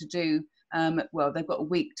them to do. Well, they've got a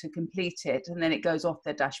week to complete it, and then it goes off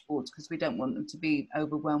their dashboards, because we don't want them to be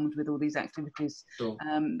overwhelmed with all these activities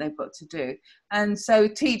they've got to do. And so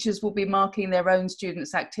teachers will be marking their own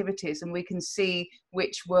students' activities, and we can see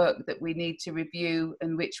which work that we need to review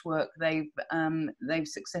and which work they've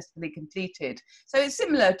successfully completed. So it's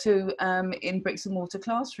similar to in bricks and mortar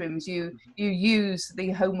classrooms. You use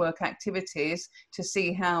the homework activities to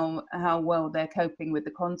see how well they're coping with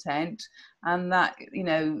the content, and that, you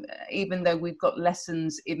know, even though we've got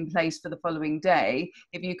lessons in place for the following day,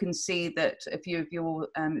 if you can see that a few of your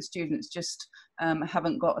students just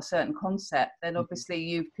haven't got a certain concept, then obviously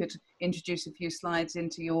you could introduce a few slides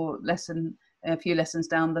into your lesson a few lessons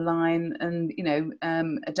down the line, and, you know,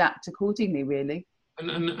 adapt accordingly, really.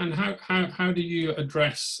 And how do you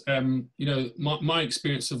address, you know, my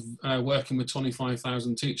experience of working with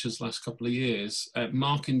 25,000 teachers last couple of years,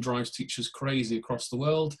 marking drives teachers crazy across the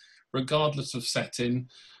world, regardless of setting.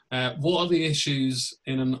 What are the issues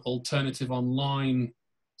in an alternative online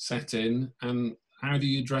setting, and how do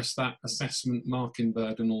you address that assessment marking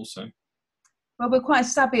burden also? Well, we're quite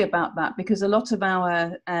savvy about that, because a lot of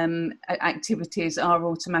our activities are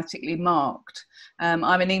automatically marked. I'm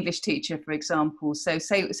an English teacher, for example. So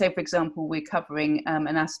say for example, we're covering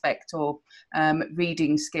an aspect of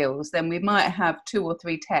reading skills, then we might have 2 or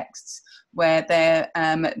 3 texts where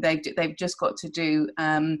they've just got to do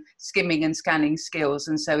skimming and scanning skills,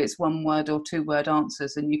 and so it's 1-word or 2-word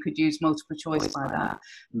answers, and you could use multiple choice by that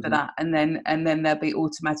for that, and then they'll be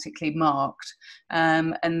automatically marked,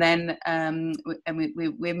 and then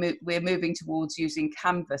we're moving towards using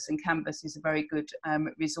Canvas, and Canvas is a very good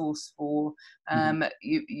resource for the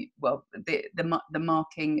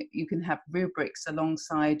marking. You can have rubrics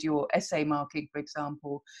alongside your essay marking, for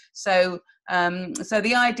example. So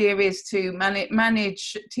the idea is to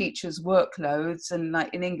manage teachers' workloads, and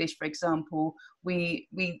like in English, for example, we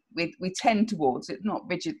tend towards it, not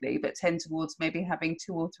rigidly, but tend towards maybe having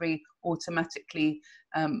 2 or 3 automatically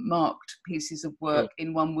marked pieces of work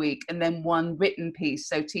in 1 week, and then 1 written piece,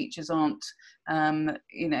 so teachers aren't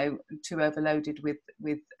you know, too overloaded with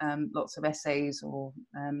lots of essays or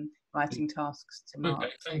writing tasks to mark.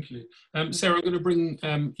 Okay, thank you. Sarah, I'm going to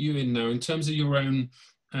bring you in now. In terms of your own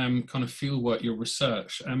kind of field work, your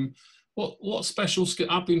research, what special skill?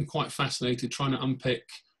 I've been quite fascinated trying to unpick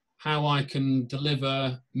how I can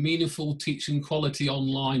deliver meaningful teaching quality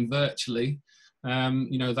online virtually.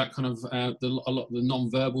 You know, that kind of a lot of the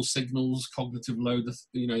non-verbal signals, cognitive load,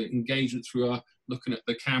 you know, engagement through looking at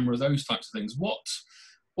the camera, those types of things. What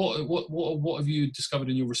have you discovered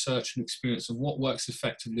in your research and experience of what works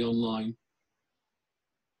effectively online?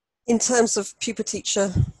 In terms of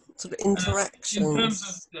pupil-teacher sort of interactions? In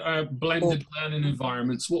terms of blended learning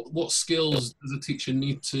environments, what skills does a teacher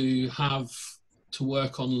need to have to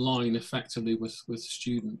work online effectively with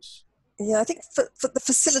students? Yeah, I think for the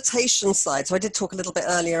facilitation side, so I did talk a little bit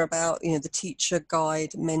earlier about, you know, the teacher,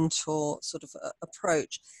 guide, mentor sort of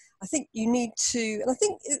approach. I think you need to, and I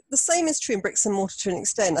think the same is true in bricks and mortar to an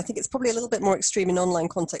extent. I think it's probably a little bit more extreme in online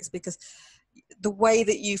context, because the way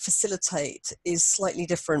that you facilitate is slightly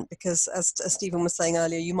different, because as Stephen was saying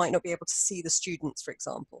earlier, you might not be able to see the students, for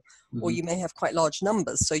example, or you may have quite large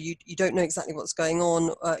numbers, so you don't know exactly what's going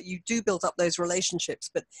on. You do build up those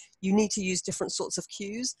relationships, but you need to use different sorts of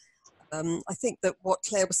cues. I think that what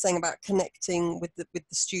Claire was saying about connecting with the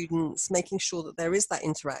students, making sure that there is that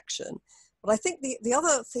interaction. But I think the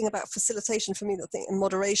other thing about facilitation for me, that I think in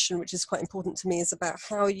moderation, which is quite important to me, is about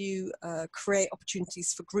how you create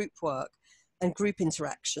opportunities for group work and group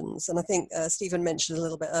interactions. And I think Stephen mentioned a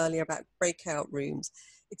little bit earlier about breakout rooms.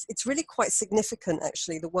 It's really quite significant,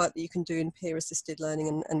 actually, the work that you can do in peer-assisted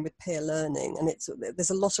learning and with peer learning. And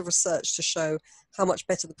there's a lot of research to show how much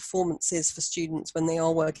better the performance is for students when they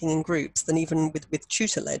are working in groups than even with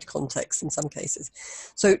tutor-led contexts in some cases.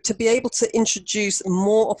 So to be able to introduce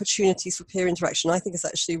more opportunities for peer interaction, I think is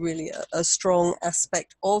actually really a strong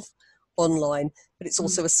aspect of online, but it's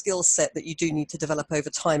also a skill set that you do need to develop over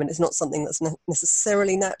time, and it's not something that's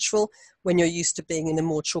necessarily natural when you're used to being in a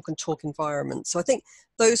more chalk and talk environment. So I think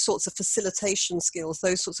those sorts of facilitation skills,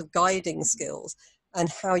 those sorts of guiding skills, and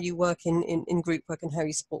how you work in group work and how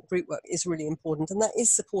you support group work is really important. And that is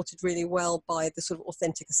supported really well by the sort of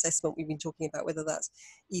authentic assessment we've been talking about, whether that's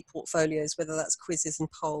e-portfolios, whether that's quizzes and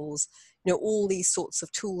polls, you know, all these sorts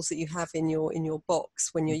of tools that you have in your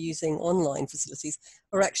box when you're using online facilities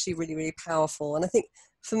are actually really, really powerful. And I think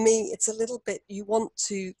for me, it's a little bit, you want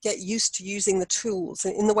to get used to using the tools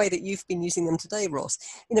in the way that you've been using them today, Ross,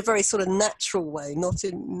 in a very sort of natural way, not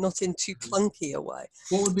in too clunky a way.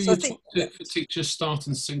 What would be your tip for teachers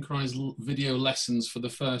starting synchronized video lessons for the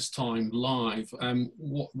first time live?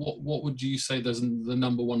 What would you say is the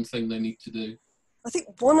number one thing they need to do? I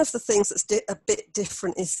think one of the things that's a bit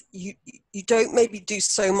different is you don't maybe do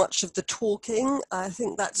so much of the talking. I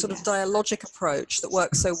think that sort of dialogic approach that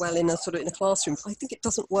works so well in a classroom, I think it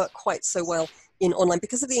doesn't work quite so well in online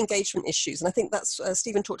because of the engagement issues. And I think that's,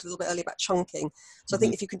 Stephen talked a little bit earlier about chunking. So I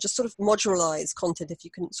think if you can just sort of modularize content, if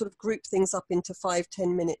you can sort of group things up into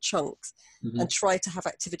 5-10 minute chunks and try to have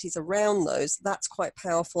activities around those, that's quite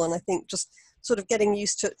powerful. And I think just sort of getting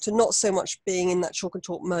used to not so much being in that chalk and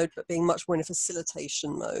talk mode, but being much more in a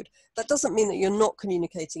facilitation mode. That doesn't mean that you're not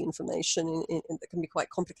communicating information that can be quite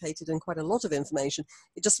complicated and quite a lot of information.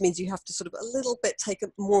 It just means you have to sort of a little bit take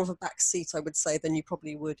more of a back seat, I would say, than you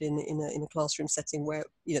probably would in a classroom setting where,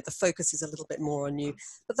 you know, the focus is a little bit more on you.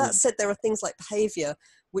 But that said, there are things like behavior,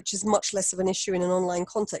 which is much less of an issue in an online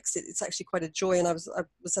context. It's actually quite a joy. And I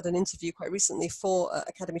was at an interview quite recently for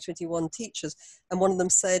Academy 21 teachers, and one of them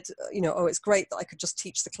said, you know, oh, it's great that I could just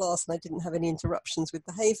teach the class and I didn't have any interruptions with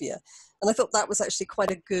behavior. And I thought that was actually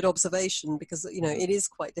quite a good observation, because, you know, it is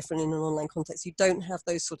quite different in an online context. You don't have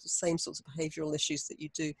those same sorts of behavioral issues that you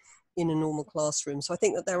do in a normal classroom. So I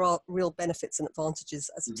think that there are real benefits and advantages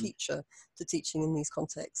as a teacher to teaching in these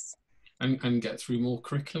contexts. And get through more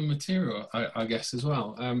curriculum material, I guess, as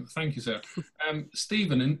well. Thank you, Sarah.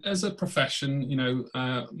 Stephen, and as a profession, you know,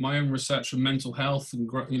 my own research on mental health and,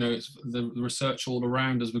 you know, it's the research all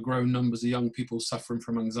around as we grow numbers of young people suffering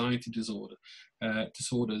from anxiety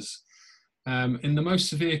disorders. In the most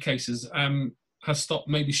severe cases, has stopped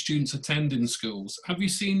maybe students attending schools. Have you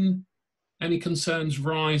seen any concerns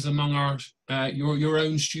rise among your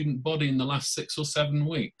own student body in the last 6 or 7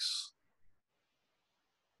 weeks?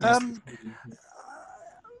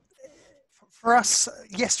 For us,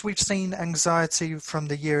 yes, we've seen anxiety from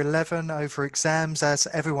the year 11 over exams, as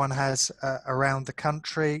everyone has around the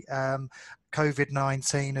country.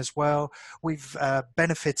 COVID-19 as well. We've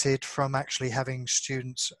benefited from actually having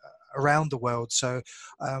students around the world. So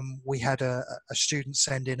we had a student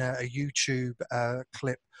send in a YouTube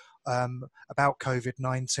clip about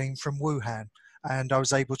COVID-19 from Wuhan. And I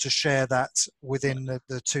was able to share that within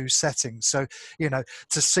the 2 settings. So, you know,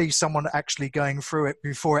 to see someone actually going through it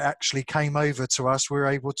before it actually came over to us, we were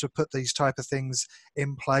able to put these type of things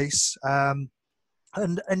in place. And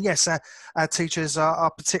yes, our teachers are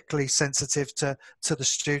particularly sensitive to the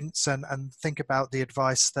students and think about the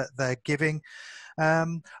advice that they're giving.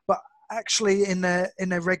 But actually, in their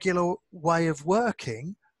regular way of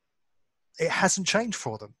working, it hasn't changed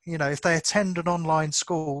for them. You know, if they attend an online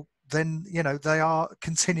school, then, you know, they are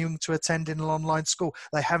continuing to attend in an online school.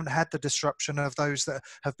 They haven't had the disruption of those that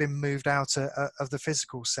have been moved out of the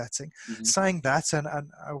physical setting. Saying that, and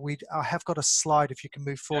I have got a slide, if you can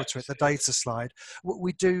move forward to it, the data slide.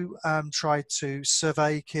 We do try to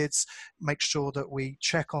survey kids, make sure that we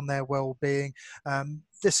check on their well-being.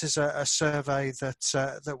 This is a survey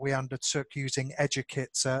that we undertook using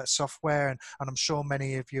EduKit software, and I'm sure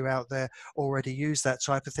many of you out there already use that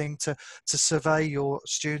type of thing to survey your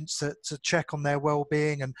students, to check on their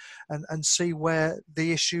well-being and see where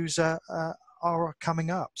the issues are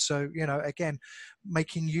coming up. So, you know, again,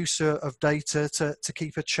 making use of data to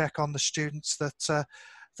keep a check on the students that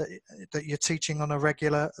you're teaching on a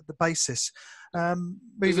regular basis.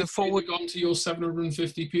 Moving forward, gone to your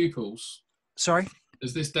 750 pupils? Sorry?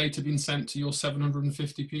 Has this data been sent to your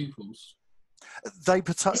 750 pupils?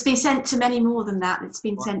 It's been sent to many more than that. It's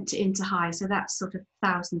been sent to Interhigh, so that's sort of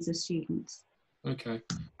thousands of students. Okay.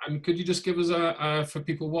 And could you just give us, for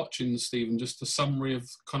people watching, Stephen, just a summary of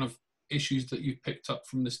kind of issues that you've picked up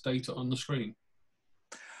from this data on the screen?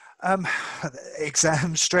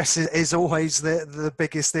 Exam stress is always the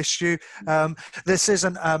biggest issue. This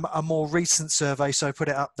isn't a more recent survey, so I put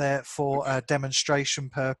it up there for demonstration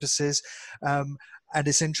purposes. And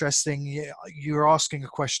it's interesting, you were asking a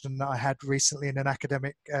question that I had recently in an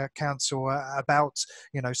academic council about,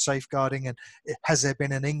 you know, safeguarding, and has there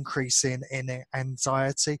been an increase in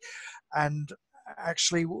anxiety? And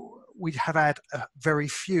actually, we have had very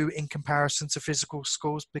few in comparison to physical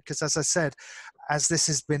schools, because, as I said, as this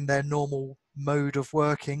has been their normal mode of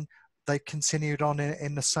working, they continued on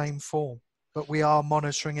in the same form. But we are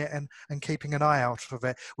monitoring it and keeping an eye out for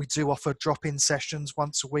it. We do offer drop-in sessions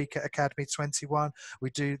once a week at Academy 21. We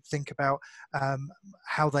do think about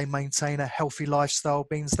how they maintain a healthy lifestyle,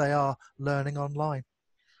 means they are learning online.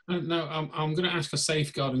 Now, I'm going to ask a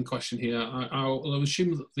safeguarding question here. I'll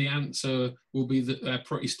assume that the answer will be the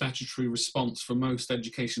pretty statutory response for most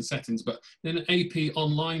education settings, but in an AP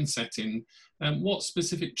online setting, what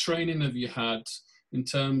specific training have you had in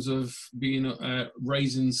terms of being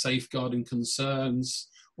raising safeguarding concerns,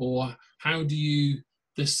 or how do you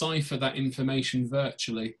decipher that information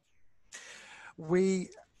virtually?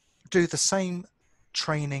 We do the same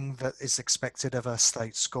training that is expected of a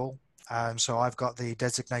state school. So I've got the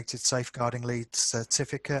designated safeguarding lead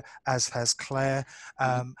certificate, as has Claire.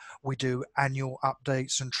 We do annual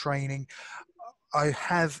updates and training. I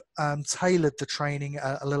have tailored the training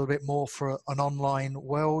a little bit more for an online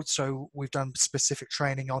world. So we've done specific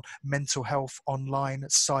training on mental health online,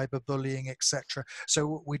 cyberbullying, etc.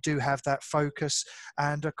 So we do have that focus.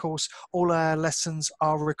 And of course, all our lessons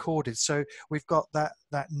are recorded. So we've got that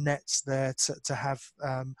net there to have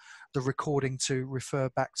the recording to refer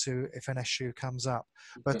back to if an issue comes up.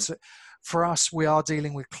 Okay. But for us, we are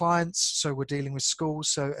dealing with clients, so we're dealing with schools.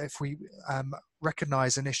 So if we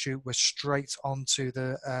recognize an issue, we're straight onto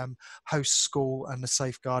the host school and the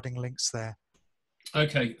safeguarding links there.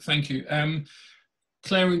 Okay, thank you.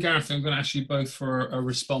 Claire and Gareth, I'm going to ask you both for a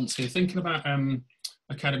response here. Thinking about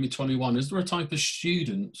Academy 21, is there a type of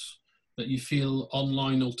students that you feel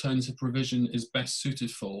online alternative provision is best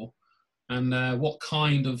suited for? And what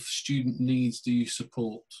kind of student needs do you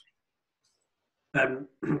support?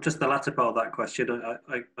 Just the latter part of that question,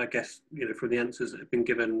 I guess, from the answers that have been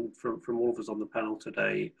given from all of us on the panel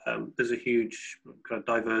today, there's a huge kind of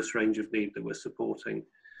diverse range of need that we're supporting.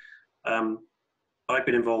 I've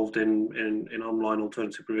been involved in online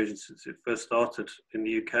alternative provision since it first started in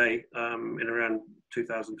the UK in around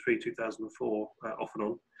 2003, 2004, off and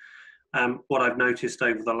on. What I've noticed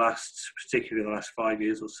over particularly the last 5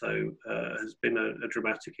 years or so, has been a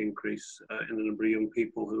dramatic increase in the number of young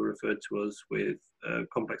people who are referred to us with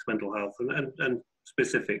complex mental health and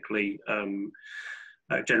specifically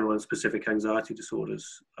general and specific anxiety disorders.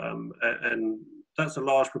 And that's a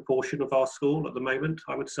large proportion of our school at the moment,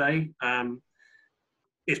 I would say.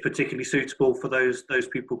 It's particularly suitable for those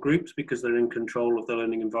pupil groups because they're in control of the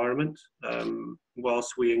learning environment.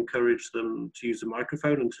 Whilst we encourage them to use a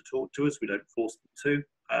microphone and to talk to us, we don't force them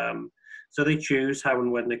to. So they choose how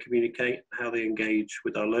and when they communicate, how they engage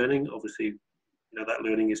with our learning. Obviously, that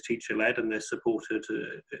learning is teacher-led and they're supported,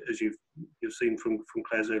 as you've seen from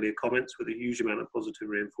Claire's earlier comments, with a huge amount of positive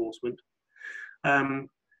reinforcement.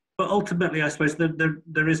 But ultimately, I suppose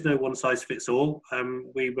there is no one-size-fits-all.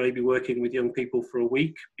 We may be working with young people for a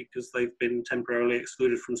week because they've been temporarily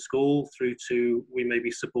excluded from school, through to we may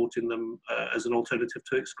be supporting them as an alternative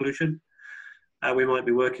to exclusion. We might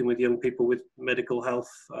be working with young people with medical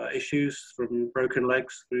health issues, from broken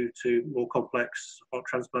legs through to more complex heart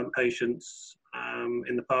transplant patients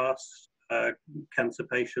in the past, cancer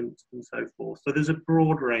patients and so forth. So there's a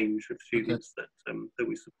broad range of students that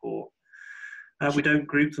we support. We don't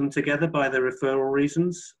group them together by their referral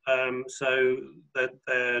reasons, so that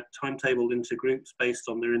they're timetabled into groups based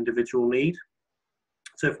on their individual need.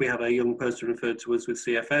 So if we have a young person referred to us with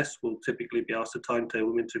CFS, we'll typically be asked to timetable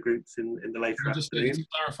them into groups in the later afternoon. Just to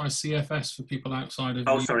clarify, CFS for people outside of...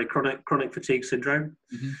 chronic fatigue syndrome.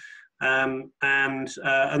 Mm-hmm.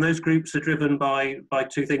 And those groups are driven by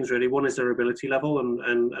two things really. One is their ability level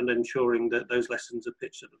and ensuring that those lessons are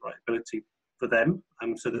pitched at the right ability for them,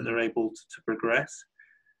 so that they're able to progress,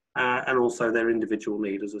 and also their individual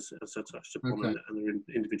need, as I touched upon, and their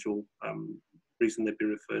individual reason they've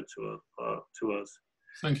been referred to us.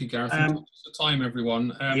 Thank you, Gareth. Thanks for the time,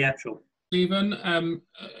 everyone. Yeah, sure. Stephen, an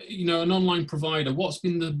online provider, what's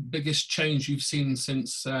been the biggest change you've seen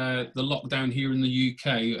since the lockdown here in the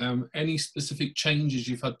UK? Any specific changes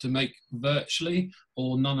you've had to make virtually,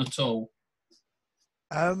 or none at all?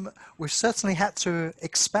 We've certainly had to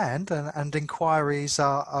expand, and inquiries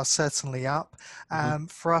are certainly up.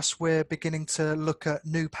 For us, we're beginning to look at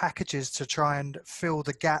new packages to try and fill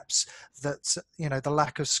the gaps that the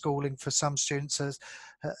lack of schooling for some students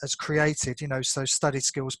has created. So study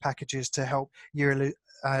skills packages to help year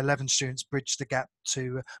 11 students bridge the gap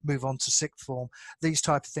to move on to sixth form. These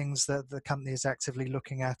type of things that the company is actively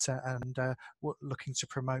looking at and looking to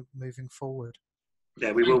promote moving forward.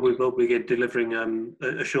 Yeah, we will be delivering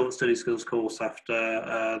a short study skills course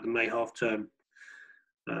after the May half term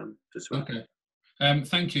as well. Okay,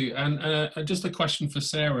 thank you. And just a question for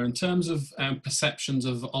Sarah. In terms of perceptions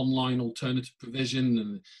of online alternative provision,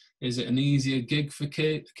 and is it an easier gig for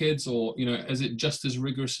kids, or is it just as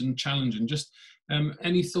rigorous and challenging? Just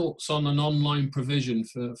any thoughts on an online provision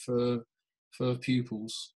for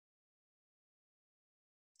pupils?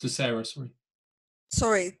 To Sarah, sorry.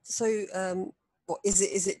 Sorry. So. What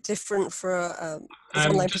is it different for is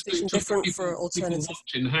online provision different for alternative?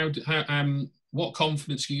 What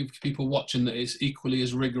confidence can you give people watching that it's equally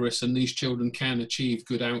as rigorous and these children can achieve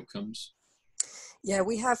good outcomes? Yeah,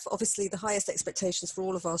 we have obviously the highest expectations for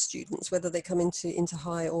all of our students, whether they come into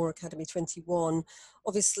High or Academy 21.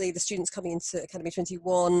 Obviously, the students coming into Academy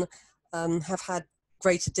 21 have had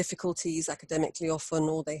greater difficulties academically often,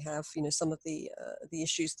 or they have some of the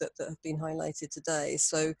issues that have been highlighted today.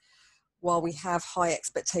 So while we have high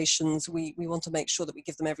expectations, we want to make sure that we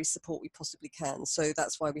give them every support we possibly can. So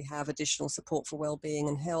that's why we have additional support for wellbeing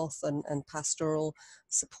and health and pastoral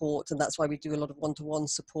support. And that's why we do a lot of one-to-one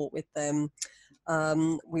support with them.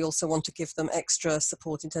 We also want to give them extra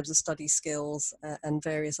support in terms of study skills and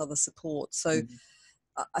various other support. So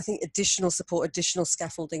I think additional support, additional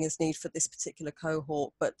scaffolding is needed for this particular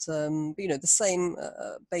cohort, but you know, the same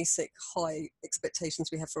basic high expectations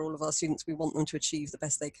we have for all of our students. We want them to achieve the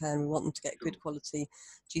best they can. We want them to get good quality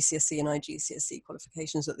GCSE and IGCSE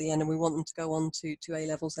qualifications at the end, and we want them to go on to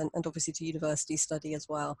A-levels and obviously to university study as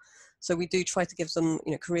well. So we do try to give them,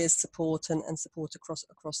 you know, careers support and support across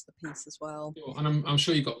the piece as well. And I'm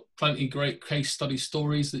sure you've got plenty of great case study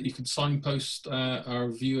stories that you can signpost our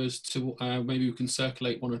viewers to. Maybe we can circulate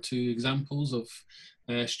one or two examples of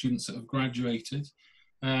students that have graduated.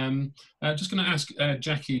 Just going to ask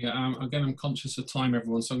Jackie, again, I'm conscious of time,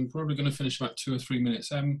 everyone, so I'm probably going to finish about 2 or 3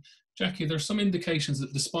 minutes. Jackie, there are some indications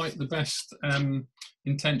that despite the best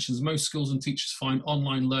intentions, most schools and teachers find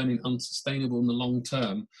online learning unsustainable in the long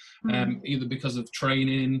term, either because of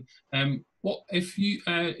training. What if you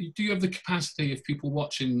do you have the capacity, if people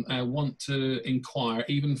watching want to inquire,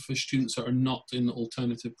 even for students that are not in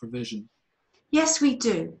alternative provision? Yes, we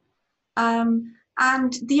do.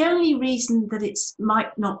 And the only reason that it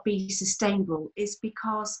might not be sustainable is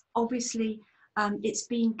because obviously it's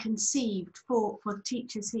being conceived for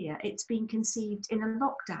teachers here, it's being conceived in a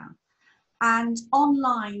lockdown. And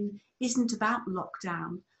online isn't about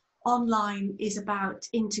lockdown. Online is about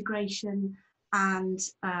integration and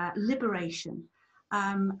liberation.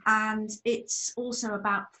 And it's also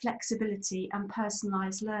about flexibility and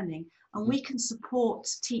personalised learning. And we can support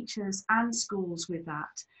teachers and schools with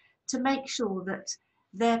that to make sure that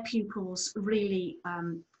their pupils really,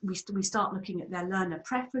 we start looking at their learner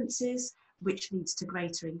preferences, which leads to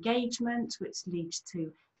greater engagement, which leads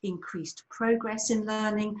to increased progress in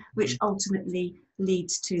learning, which ultimately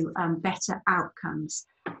leads to better outcomes.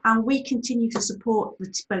 And we continue to support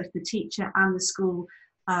both the teacher and the school,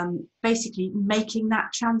 basically making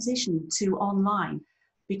that transition to online.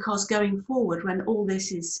 Because going forward, when all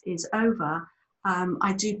this is over,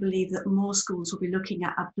 I do believe that more schools will be looking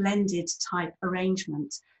at a blended type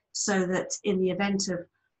arrangement, so that in the event of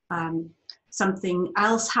something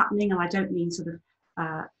else happening, and I don't mean sort of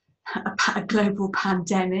a global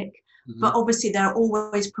pandemic, but obviously there are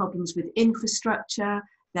always problems with infrastructure.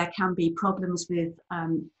 There can be problems with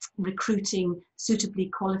recruiting suitably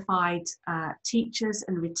qualified teachers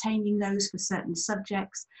and retaining those for certain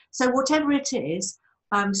subjects. So whatever it is,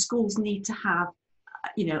 schools need to have,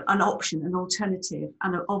 you know, an option, an alternative,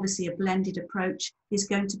 and obviously a blended approach is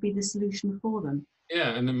going to be the solution for them.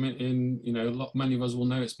 Yeah, and you know, many of us will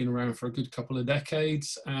know it's been around for a good couple of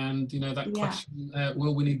decades, and you know that question: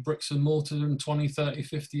 will we need bricks and mortar in 20, 30,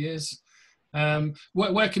 50 years?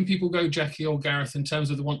 Where can people go, Jackie or Gareth, in terms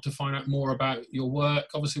of they want to find out more about your work?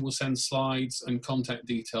 Obviously, we'll send slides and contact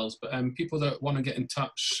details, but people that want to get in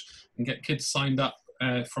touch and get kids signed up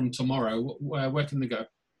from tomorrow, where can they go?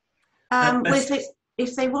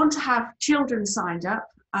 If they want to have children signed up,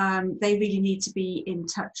 they really need to be in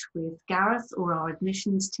touch with Gareth or our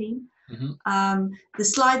admissions team. The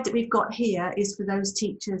slide that we've got here is for those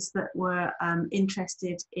teachers that were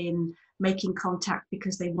interested in making contact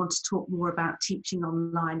because they want to talk more about teaching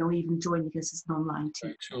online or even joining us as an online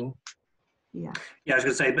teacher. Sure. Yeah, I was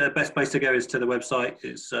going to say the best place to go is to the website.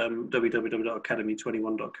 It's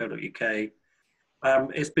www.academy21.co.uk.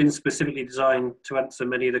 It's been specifically designed to answer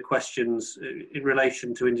many of the questions in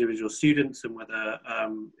relation to individual students and whether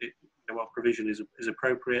what provision is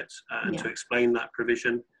appropriate, and to explain that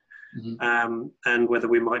provision, and whether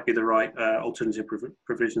we might be the right alternative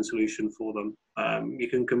provision solution for them. You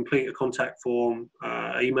can complete a contact form,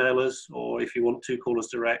 email us, or if you want to, call us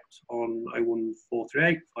direct on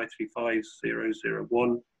 01438 535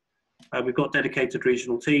 001. We've got dedicated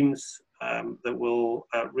regional teams that will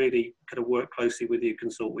really kind of work closely with you,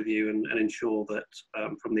 consult with you, and ensure that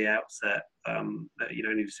from the outset, that, you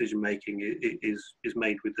know, any decision making is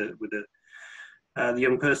made with the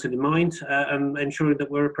young person in mind, and ensuring that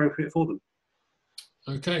we're appropriate for them.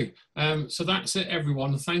 Okay, so that's it,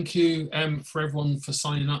 everyone. Thank you for everyone for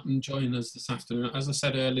signing up and joining us this afternoon. As I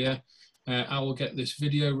said earlier, I will get this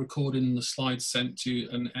video recorded and the slides sent to you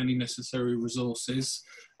and any necessary resources.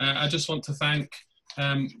 I just want to thank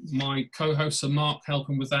my co-hosts, Mark,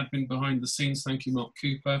 helping with admin behind the scenes. Thank you, Mark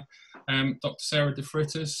Cooper. Dr. Sarah De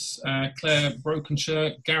Freitas, Claire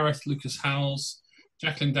Brokenshirt, Gareth Lucas Howells,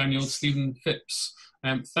 Jacqueline Daniels, Stephen Phipps.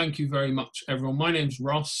 Thank you very much, everyone. My name's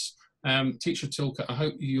Ross, Teacher Toolkit. I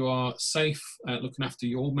hope you are safe, looking after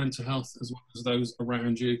your mental health as well as those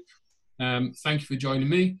around you. Thank you for joining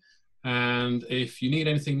me. And if you need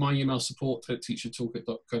anything, my email support at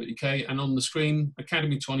teachertoolkit.co.uk. And on the screen,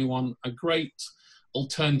 Academy 21, a great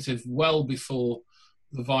alternative well before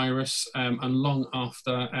the virus and long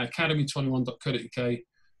after,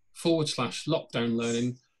 academy21.co.uk/lockdown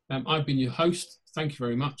learning. I've been your host. Thank you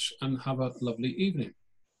very much and have a lovely evening.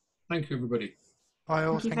 Thank you, everybody. Bye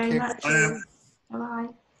all. Thank you very much. Bye. Bye-bye.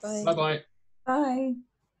 Bye. Bye-bye. Bye.